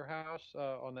door of your house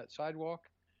on that sidewalk?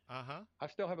 I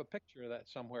still have a picture of that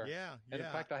somewhere. Yeah. And in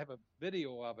fact, I have a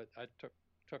video of it. I took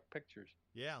pictures.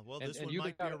 Yeah, well, this one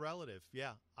might be a relative.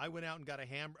 Yeah, I went out and got a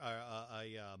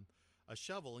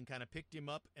shovel and kind of picked him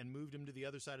up and moved him to the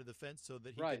other side of the fence so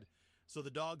that he could. So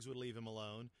the dogs would leave him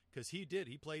alone, because he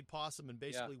played possum and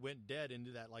basically went dead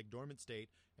into that like dormant state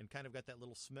and kind of got that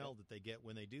little smell that they get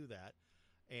when they do that.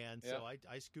 And so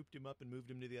I scooped him up and moved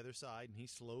him to the other side, and he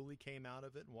slowly came out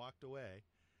of it and walked away.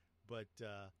 But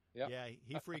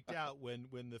he freaked out when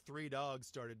the 3 dogs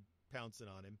started pouncing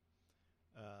on him.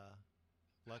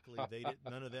 Luckily,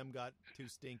 none of them got too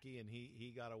stinky, and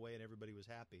he got away, and everybody was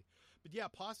happy. But yeah,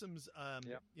 possums,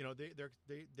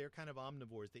 they're kind of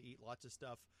omnivores. They eat lots of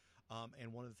stuff.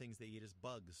 And one of the things they eat is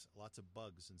bugs, lots of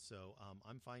bugs. And so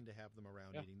I'm fine to have them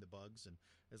around eating the bugs. And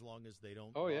as long as they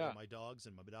don't bother my dogs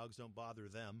and my dogs don't bother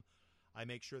them, I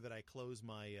make sure that I close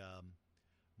my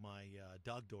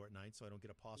dog door at night so I don't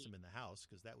get a possum in the house,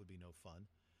 because that would be no fun.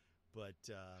 But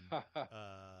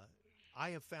I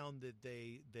have found that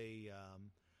they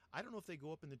I don't know if they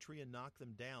go up in the tree and knock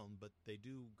them down, but they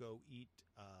do go eat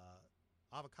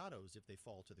avocados if they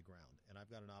fall to the ground. And I've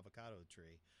got an avocado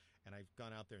tree. And I've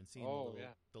gone out there and seen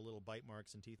the little bite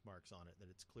marks and teeth marks on it,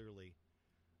 that it's clearly,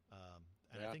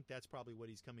 I think that's probably what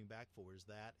he's coming back for, is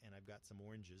that, and I've got some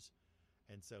oranges.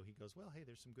 And so he goes, well, hey,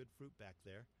 there's some good fruit back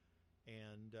there.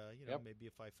 And, maybe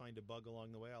if I find a bug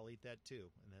along the way, I'll eat that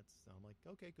too. And I'm like,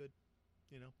 okay, good.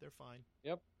 They're fine.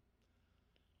 Yep.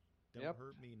 Don't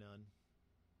hurt me none.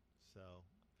 So,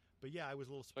 but yeah, I was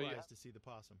a little surprised to see the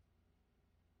possum.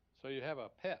 So you have a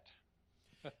pet.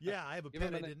 Yeah, I have a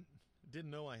pet I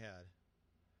didn't know I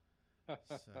had.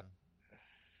 So.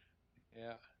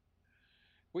 Yeah.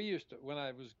 We used to, when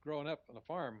I was growing up on the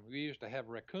farm, we used to have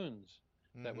raccoons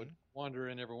that would wander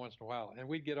in every once in a while, and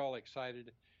we'd get all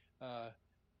excited.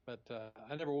 But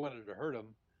I never wanted to hurt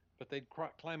them, but they'd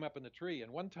climb up in the tree.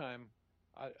 And one time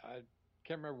I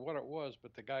can't remember what it was,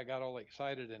 but the guy got all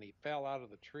excited and he fell out of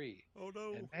the tree. Oh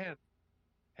no!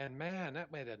 And man,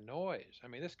 that made a noise. I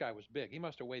mean, this guy was big. He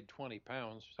must have weighed 20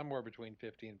 pounds, somewhere between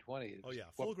 15 and 20. Oh yeah,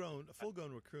 a full-grown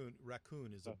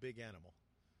raccoon is a big animal.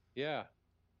 Yeah,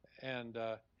 and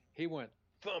he went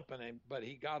thumping him, but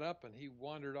he got up and he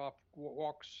wandered off,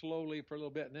 walked slowly for a little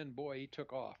bit, and then boy, he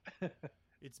took off.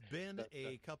 It's been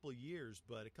a couple years,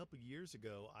 but a couple years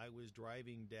ago, I was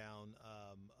driving down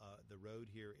the road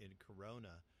here in Corona,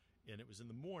 and it was in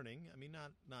the morning. I mean,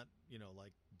 not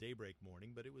like daybreak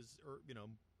morning, but it was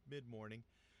mid morning,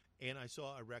 and I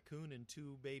saw a raccoon and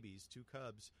two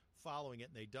cubs, following it,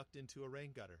 and they ducked into a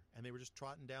rain gutter, and they were just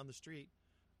trotting down the street.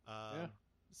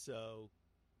 So,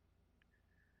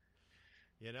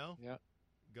 yeah,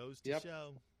 goes to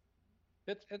show.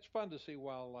 It's fun to see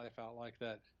wildlife out like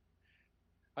that.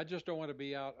 I just don't want to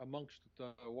be out amongst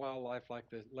the wildlife like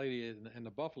the lady in the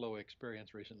buffalo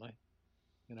experience recently.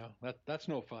 That's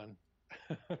no fun.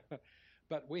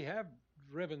 But we have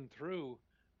driven through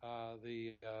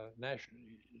the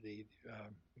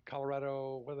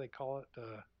Colorado, what do they call it?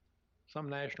 Some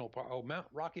national park. Oh,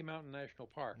 Rocky Mountain National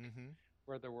Park,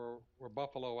 where there were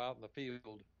buffalo out in the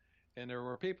field, and there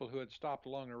were people who had stopped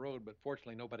along the road, but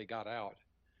fortunately nobody got out.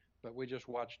 But we just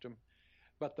watched them.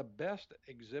 But the best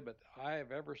exhibit I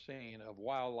have ever seen of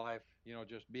wildlife,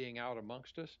 just being out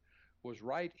amongst us, was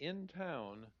right in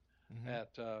town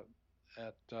at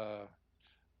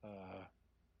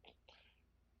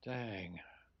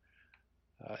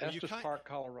Estes Park,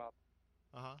 Colorado.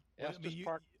 Uh-huh. Estes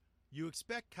Park. You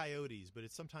expect coyotes, but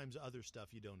it's sometimes other stuff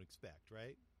you don't expect,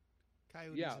 right?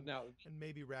 Coyotes and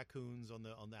maybe raccoons on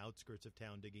the outskirts of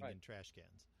town digging in trash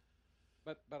cans.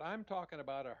 But I'm talking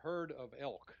about a herd of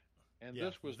elk. And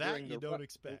this was that during you don't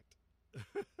expect.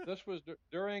 This was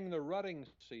during the rutting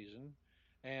season,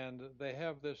 and they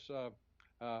have this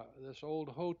old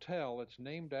hotel. It's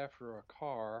named after a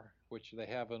car, which they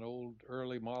have an old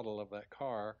early model of that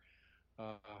car.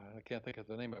 I can't think of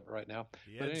the name of it right now.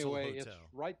 But anyway, it's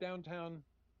right downtown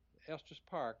Estes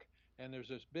Park, and there's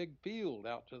this big field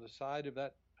out to the side of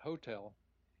that hotel,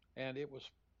 and it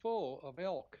was full of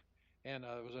elk, and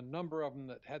there was a number of them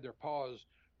that had their paws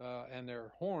and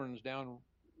their horns down,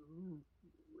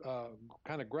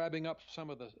 kind of grabbing up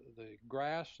some of the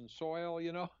grass and soil,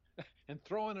 and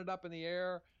throwing it up in the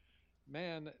air.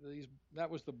 Man,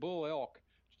 that was the bull elk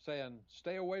saying,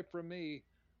 "Stay away from me.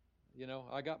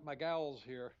 I got my gals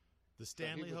here." The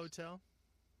Stanley Hotel?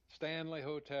 Stanley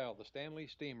Hotel, the Stanley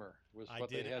Steamer was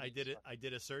what they had. I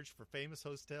did a search for famous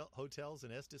hotels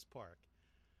in Estes Park.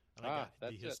 And I got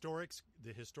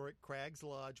the historic Craig's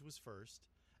Lodge was first,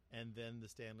 and then the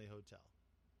Stanley Hotel.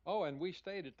 Oh, and we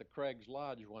stayed at the Craig's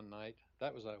Lodge one night.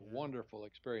 That was a wonderful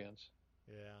experience.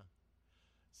 Yeah.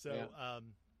 So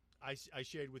I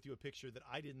shared with you a picture that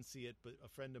I didn't see it, but a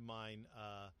friend of mine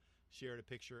shared a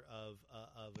picture of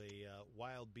a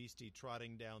wild beastie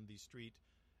trotting down the street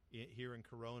here in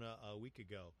Corona a week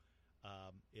ago.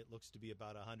 It looks to be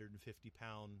about a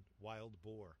 150-pound wild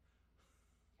boar.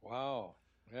 Wow.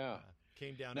 Yeah.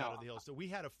 Came down out of the hill. So we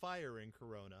had a fire in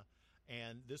Corona,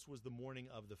 and this was the morning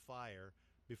of the fire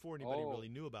before anybody really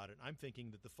knew about it. I'm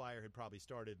thinking that the fire had probably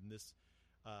started, and this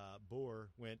boar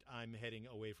went, "I'm heading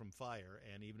away from fire,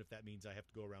 and even if that means I have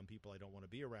to go around people I don't want to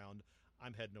be around,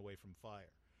 I'm heading away from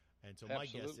fire." And so my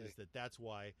guess is that that's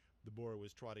why the boar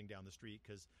was trotting down the street,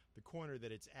 because the corner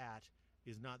that it's at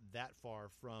is not that far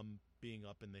from being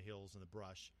up in the hills and the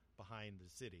brush behind the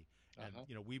city. And,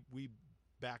 we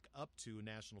back up to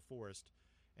National Forest,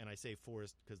 and I say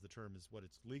forest because the term is what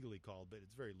it's legally called, but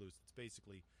it's very loose. It's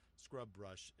basically scrub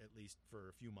brush, at least for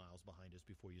a few miles behind us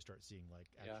before you start seeing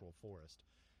like actual forest.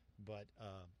 But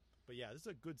yeah, this is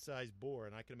a good-sized boar,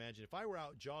 and I can imagine if I were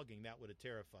out jogging, that would have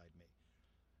terrified me.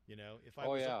 If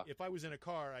I was in a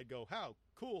car, I'd go, "How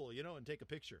cool," and take a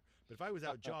picture. But if I was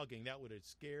out jogging, that would have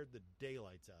scared the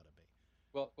daylights out of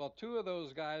me. Well, two of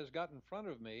those guys got in front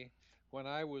of me when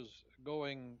I was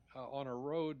going on a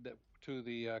road to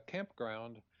the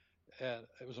campground.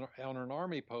 It was on an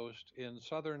army post in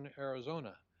southern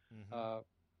Arizona,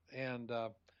 and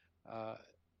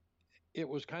it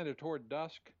was kind of toward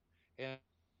dusk, and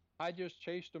I just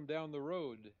chased them down the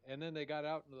road, and then they got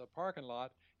out into the parking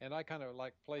lot, and I kind of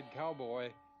like played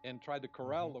cowboy and tried to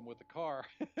corral them with the car.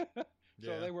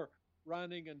 So they were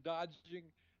running and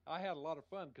dodging. I had a lot of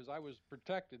fun because I was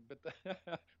protected, but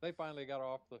they finally got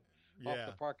off the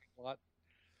parking lot,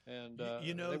 and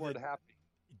they weren't happy.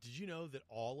 Did you know that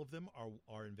all of them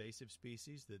are invasive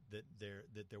species? That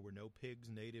there were no pigs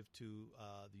native to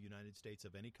the United States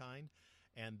of any kind,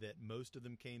 and that most of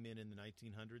them came in the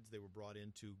 1900s. They were brought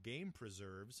into game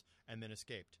preserves and then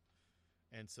escaped.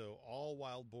 And so all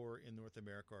wild boar in North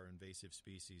America are invasive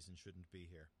species and shouldn't be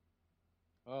here.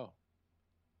 Oh,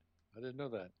 I didn't know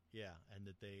that. Yeah, and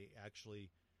that they actually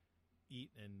eat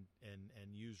and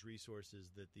use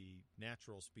resources that the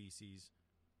natural species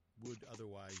would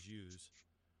otherwise use.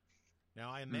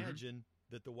 Now, I imagine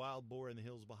that the wild boar in the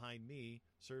hills behind me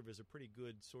serve as a pretty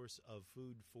good source of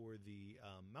food for the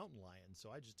mountain lion. So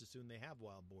I just assume they have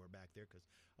wild boar back there, because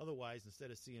otherwise,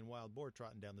 instead of seeing wild boar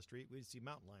trotting down the street, we'd see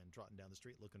mountain lion trotting down the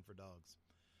street looking for dogs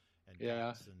and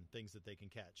cats and things that they can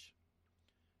catch.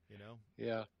 You know?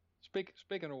 Yeah.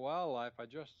 Speaking of wildlife, I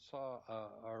just saw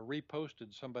or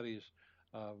reposted somebody's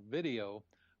video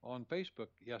on Facebook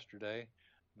yesterday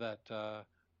that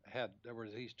there were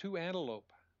these two antelope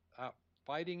out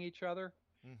fighting each other,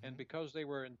 and because they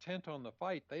were intent on the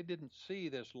fight, they didn't see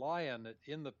this lion that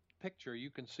in the picture. You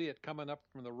can see it coming up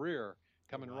from the rear,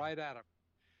 coming right at them.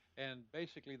 And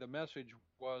basically, the message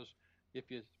was, if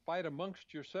you fight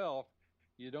amongst yourself,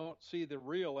 you don't see the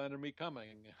real enemy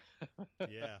coming.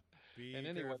 Yeah. Be and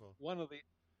anyway, careful.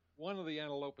 one of the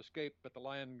antelope escaped, but the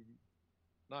lion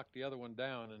knocked the other one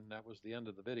down, and that was the end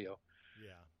of the video.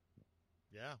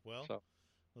 Yeah. Well,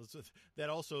 that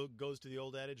also goes to the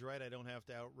old adage, right? I don't have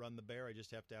to outrun the bear; I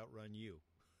just have to outrun you.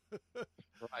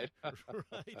 Right.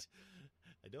 Right.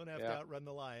 I don't have to outrun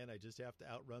the lion; I just have to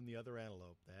outrun the other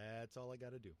antelope. That's all I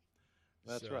got to do.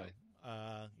 That's right.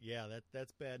 Yeah,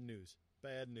 that's bad news.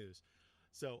 Bad news.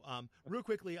 So, real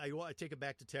quickly, I take it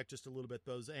back to tech just a little bit.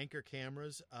 Those Anker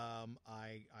cameras,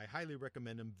 I highly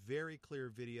recommend them. Very clear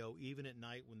video, even at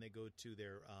night when they go to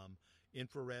their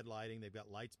infrared lighting. They've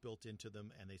got lights built into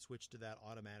them, and they switch to that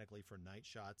automatically for night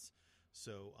shots.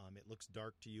 So it looks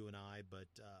dark to you and I, but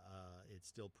it's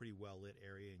still pretty well lit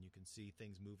area, and you can see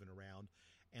things moving around.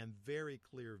 And very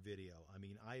clear video. I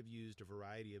mean, I've used a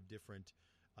variety of different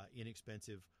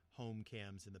inexpensive home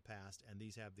cams in the past, and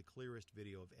these have the clearest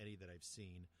video of any that I've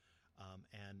seen.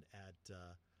 And at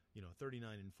 $39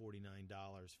 and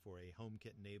 $49 for a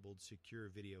HomeKit enabled secure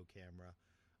video camera,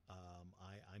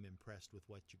 I'm impressed with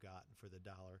what you got for the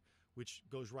dollar, which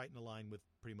goes right in line with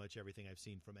pretty much everything I've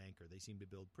seen from Anker. They seem to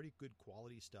build pretty good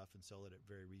quality stuff and sell it at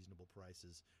very reasonable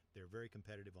prices. They're very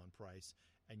competitive on price,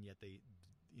 and yet they,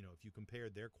 if you compare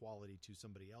their quality to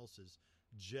somebody else's,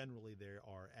 generally they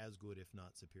are as good, if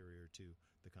not superior, to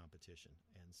the competition.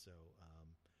 And so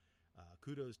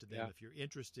kudos to them. If you're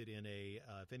interested in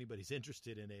if anybody's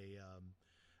interested in a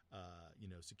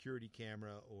security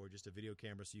camera or just a video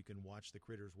camera so you can watch the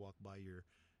critters walk by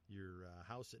your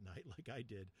house at night like I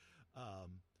did.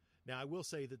 Now, I will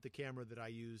say that the camera that I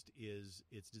used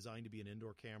it's designed to be an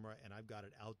indoor camera, and I've got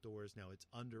it outdoors. Now, it's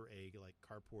under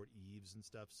carport eaves and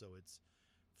stuff, so it's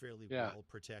fairly well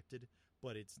protected,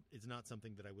 but it's not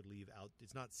something that I would leave out.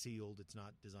 It's not sealed. It's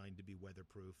not designed to be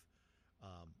weatherproof,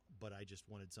 but I just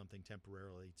wanted something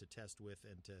temporarily to test with,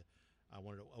 and I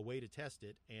wanted a way to test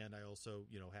it, and I also,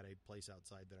 had a place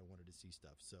outside that I wanted to see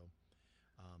stuff. So,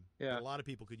 a lot of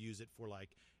people could use it for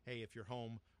hey, if you're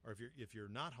home or if you're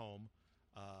not home,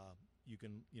 you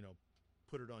can,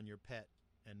 put it on your pet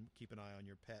and keep an eye on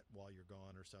your pet while you're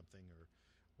gone or something, or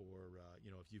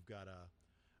if you've got a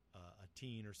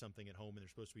teen or something at home and they're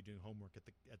supposed to be doing homework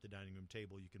at the dining room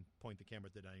table, you can point the camera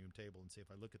at the dining room table and say,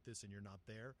 if I look at this and you're not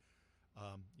there,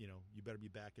 you better be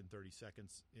back in 30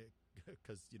 seconds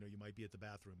because, you might be at the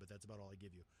bathroom, but that's about all I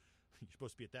give you. You're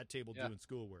supposed to be at that table doing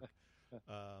schoolwork.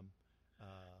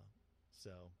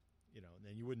 So, and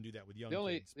then you wouldn't do that with young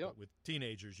kids, but with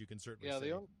teenagers, you can certainly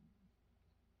say.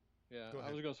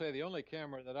 I was going to say the only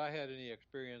camera that I had any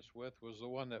experience with was the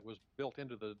one that was built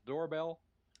into the doorbell.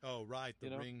 Oh, right,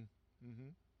 the Ring. Mm-hmm.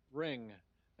 Ring,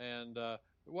 and it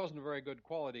wasn't a very good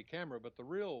quality camera, but the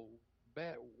real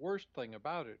worst thing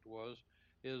about it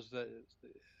is that,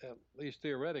 at least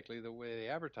theoretically, the way they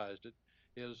advertised it,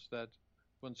 is that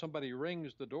when somebody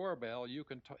rings the doorbell, you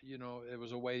can, it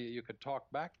was a way you could talk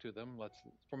back to them,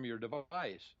 from your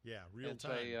device. Yeah, real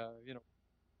time.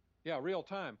 Say, real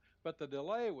time. But the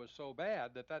delay was so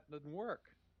bad that didn't work.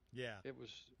 Yeah. It was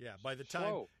by the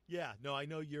slow. time. I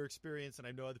know your experience, and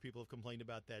I know other people have complained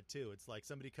about that too. It's like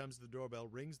somebody comes to the doorbell,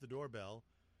 rings the doorbell,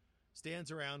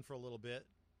 stands around for a little bit,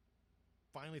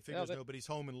 finally figures nobody's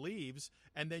home and leaves,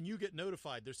 and then you get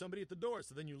notified there's somebody at the door.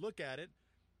 So then you look at it,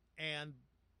 and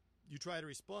you try to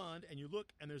respond, and you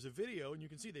look, and there's a video, and you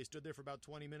can see they stood there for about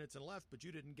 20 minutes and left, but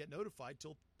you didn't get notified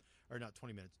or not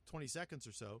 20 minutes, 20 seconds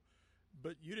or so.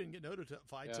 But you didn't get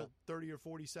notified till 30 or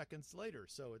 40 seconds later.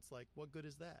 So it's like, what good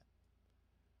is that?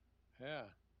 Yeah.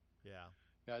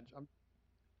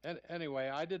 Anyway,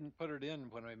 I didn't put it in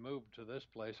when I moved to this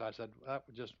place. I said that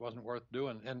just wasn't worth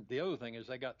doing. And the other thing is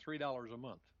they got $3 a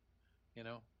month.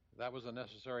 That was a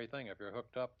necessary thing. If you're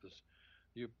hooked up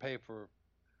you pay for,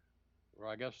 or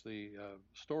I guess the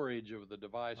storage of the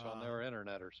device on Uh, their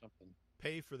internet or something.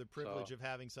 Pay for the So privilege of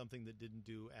having something that didn't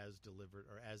do as delivered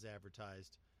or as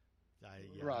advertised.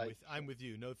 Yeah, right. I'm with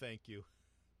you. No, thank you.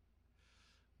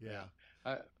 Yeah.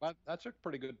 Yeah. But that's a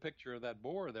pretty good picture of that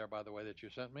boar there, by the way, that you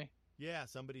sent me. Yeah,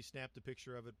 somebody snapped a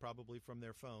picture of it probably from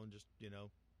their phone, just,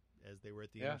 as they were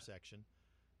at the Yeah. intersection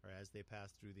or as they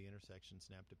passed through the intersection,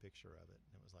 snapped a picture of it.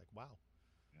 And it was like, wow.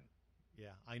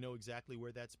 Yeah, I know exactly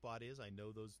where that spot is. I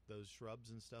know those shrubs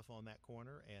and stuff on that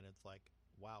corner, and it's like,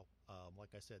 wow.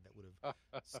 Like I said, that would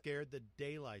have scared the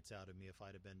daylights out of me if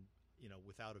I'd have been,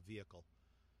 without a vehicle.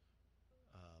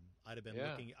 I'd have been Yeah.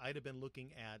 looking. I'd have been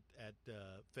looking at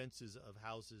fences of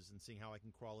houses and seeing how I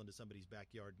can crawl into somebody's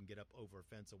backyard and get up over a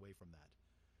fence away from that,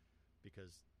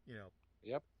 because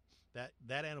Yep.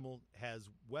 that animal has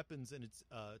weapons in its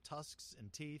tusks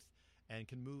and teeth and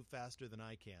can move faster than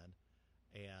I can,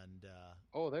 and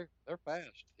Oh, they're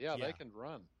fast. Yeah, yeah, they can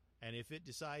run. and if it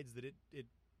decides that it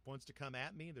wants to come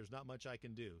at me, there's not much I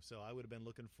can do. So I would have been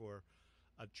looking for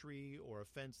a tree or a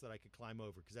fence that I could climb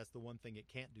over, because that's the one thing it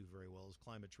can't do very well is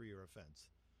climb a tree or a fence.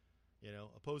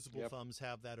 Opposable Yep. thumbs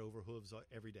have that over hooves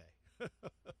every day.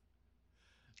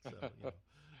 So,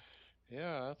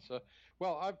 Yeah, that's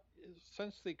well. I've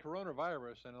since the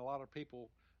coronavirus and a lot of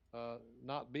people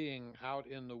not being out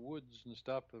in the woods and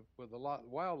stuff with a lot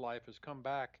wildlife has come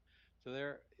back to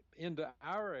their into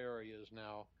our areas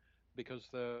now because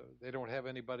they don't have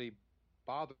anybody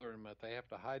bothering them that they have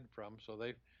to hide from, so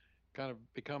they've kind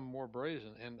of become more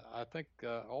brazen. And I think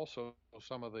also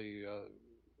some of the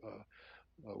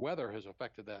weather has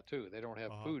affected that too. They don't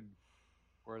have uh-huh. food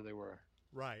where they were.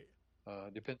 Right.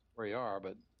 Depends where you are,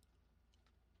 but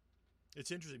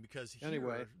It's interesting because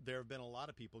anyway. here there have been a lot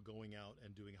of people going out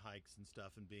and doing hikes and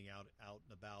stuff and being out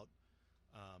and about,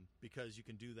 because you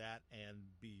can do that and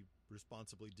be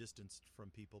responsibly distanced from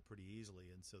people pretty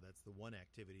easily. And so that's the one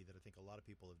activity that I think a lot of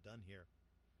people have done here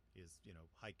is,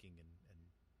 hiking and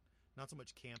not so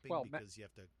much camping, Well, because you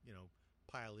have to,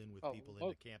 pile in with well, people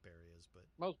into camp areas. But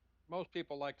most most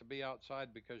people like to be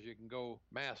outside because you can go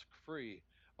mask free.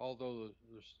 Although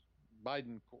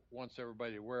Biden wants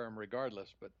everybody to wear them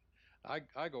regardless, but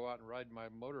I go out and ride my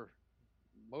motor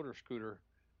scooter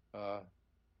uh,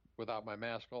 without my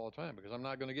mask all the time because I'm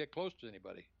not going to get close to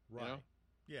anybody. You know. right.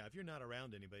 Yeah, if you're not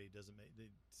around anybody, it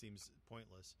seems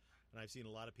pointless. And I've seen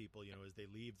a lot of people, as they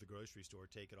leave the grocery store,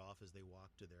 take it off as they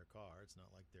walk to their car. It's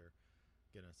not like they're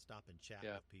going to stop and chat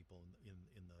Yeah. with people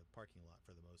in the parking lot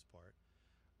for the most part.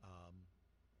 Um,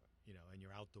 and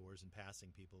you're outdoors and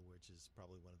passing people, which is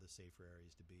probably one of the safer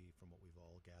areas to be from what we've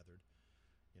all gathered.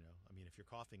 I mean, if you're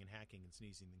coughing and hacking and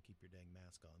sneezing, then keep your dang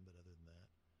mask on. But other than that,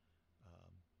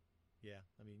 um, yeah,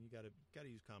 I mean, you got to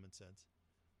use common sense.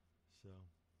 So,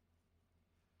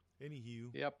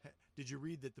 anywho, Yep. did you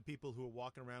read that the people who are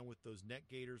walking around with those neck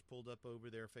gaiters pulled up over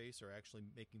their face are actually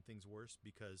making things worse,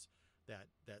 because that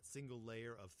single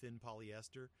layer of thin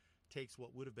polyester takes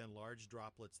what would have been large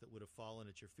droplets that would have fallen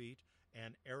at your feet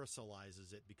and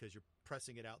aerosolizes it because you're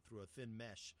pressing it out through a thin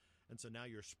mesh, and so now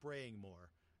you're spraying more,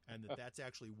 and that's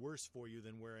actually worse for you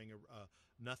than wearing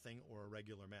a nothing or a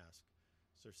regular mask.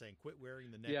 So they're saying quit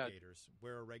wearing the neck Yeah. gaiters,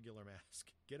 wear a regular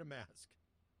mask, get a mask.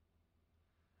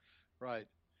 Right.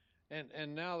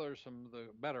 And now there's some of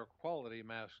the better quality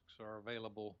masks are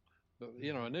available. But,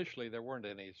 Mm-hmm. initially there weren't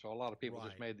any, so a lot of people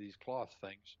just Right. made these cloth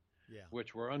things, Yeah.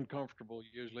 which were uncomfortable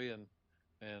usually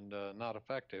and not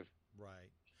effective.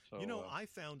 Right. So I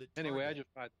found anyway, I just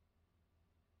I,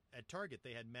 at Target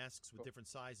they had masks with different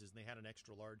sizes, and they had an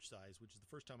extra large size, which is the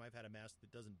first time I've had a mask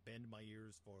that doesn't bend my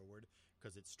ears forward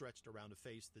because it's stretched around a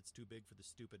face that's too big for the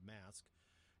stupid mask.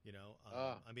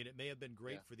 I mean, it may have been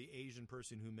great yeah, for the Asian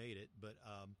person who made it, but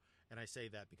and I say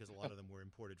that because a lot of them were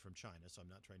imported from China, so I'm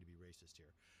not trying to be racist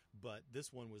here. But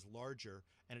this one was larger,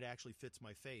 and it actually fits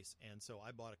my face, and so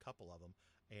I bought a couple of them,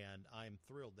 and I'm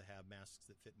thrilled to have masks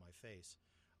that fit my face.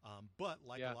 But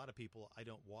like yeah, a lot of people, I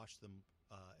don't wash them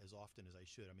as often as I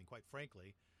should. I mean, quite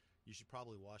frankly, you should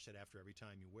probably wash it after every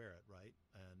time you wear it, right?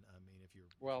 And I mean, if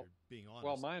well, you're being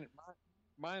well, honest,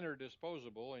 mine are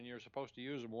disposable, and you're supposed to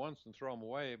use them once and throw them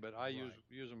away. But I right?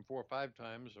 use them 4 or 5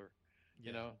 times, or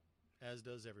you Yeah, know, as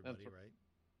does and everybody, right?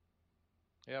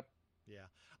 yep, Yeah,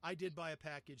 I did buy a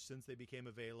package since they became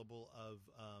available of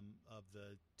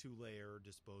the 2-layer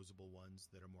disposable ones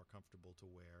that are more comfortable to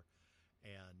wear,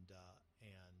 and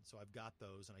so I've got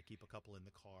those, and I keep a couple in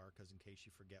the car because in case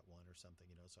you forget one or something,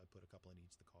 so I put a couple in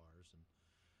each of the cars,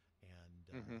 and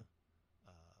hmm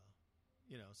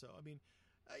so I mean,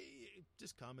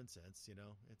 just common sense,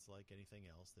 it's like anything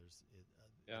else.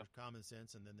 Yeah. there's common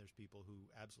sense, and then there's people who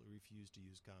absolutely refuse to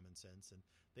use common sense, and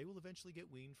they will eventually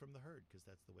get weaned from the herd because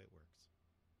that's the way it works.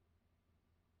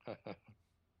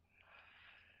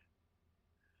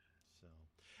 So,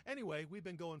 anyway, we've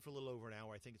been going for a little over an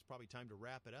hour. I think it's probably time to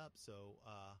wrap it up. So,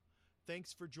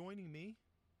 thanks for joining me.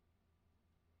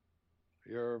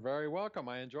 You're very welcome.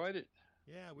 I enjoyed it.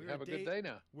 Yeah, Have a good day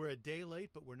now. We're a day late,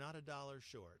 but we're not $1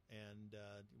 short. And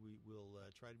we will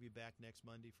try to be back next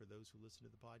Monday for those who listen to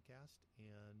the podcast.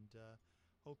 And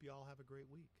hope you all have a great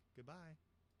week. Goodbye.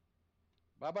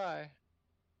 Bye-bye.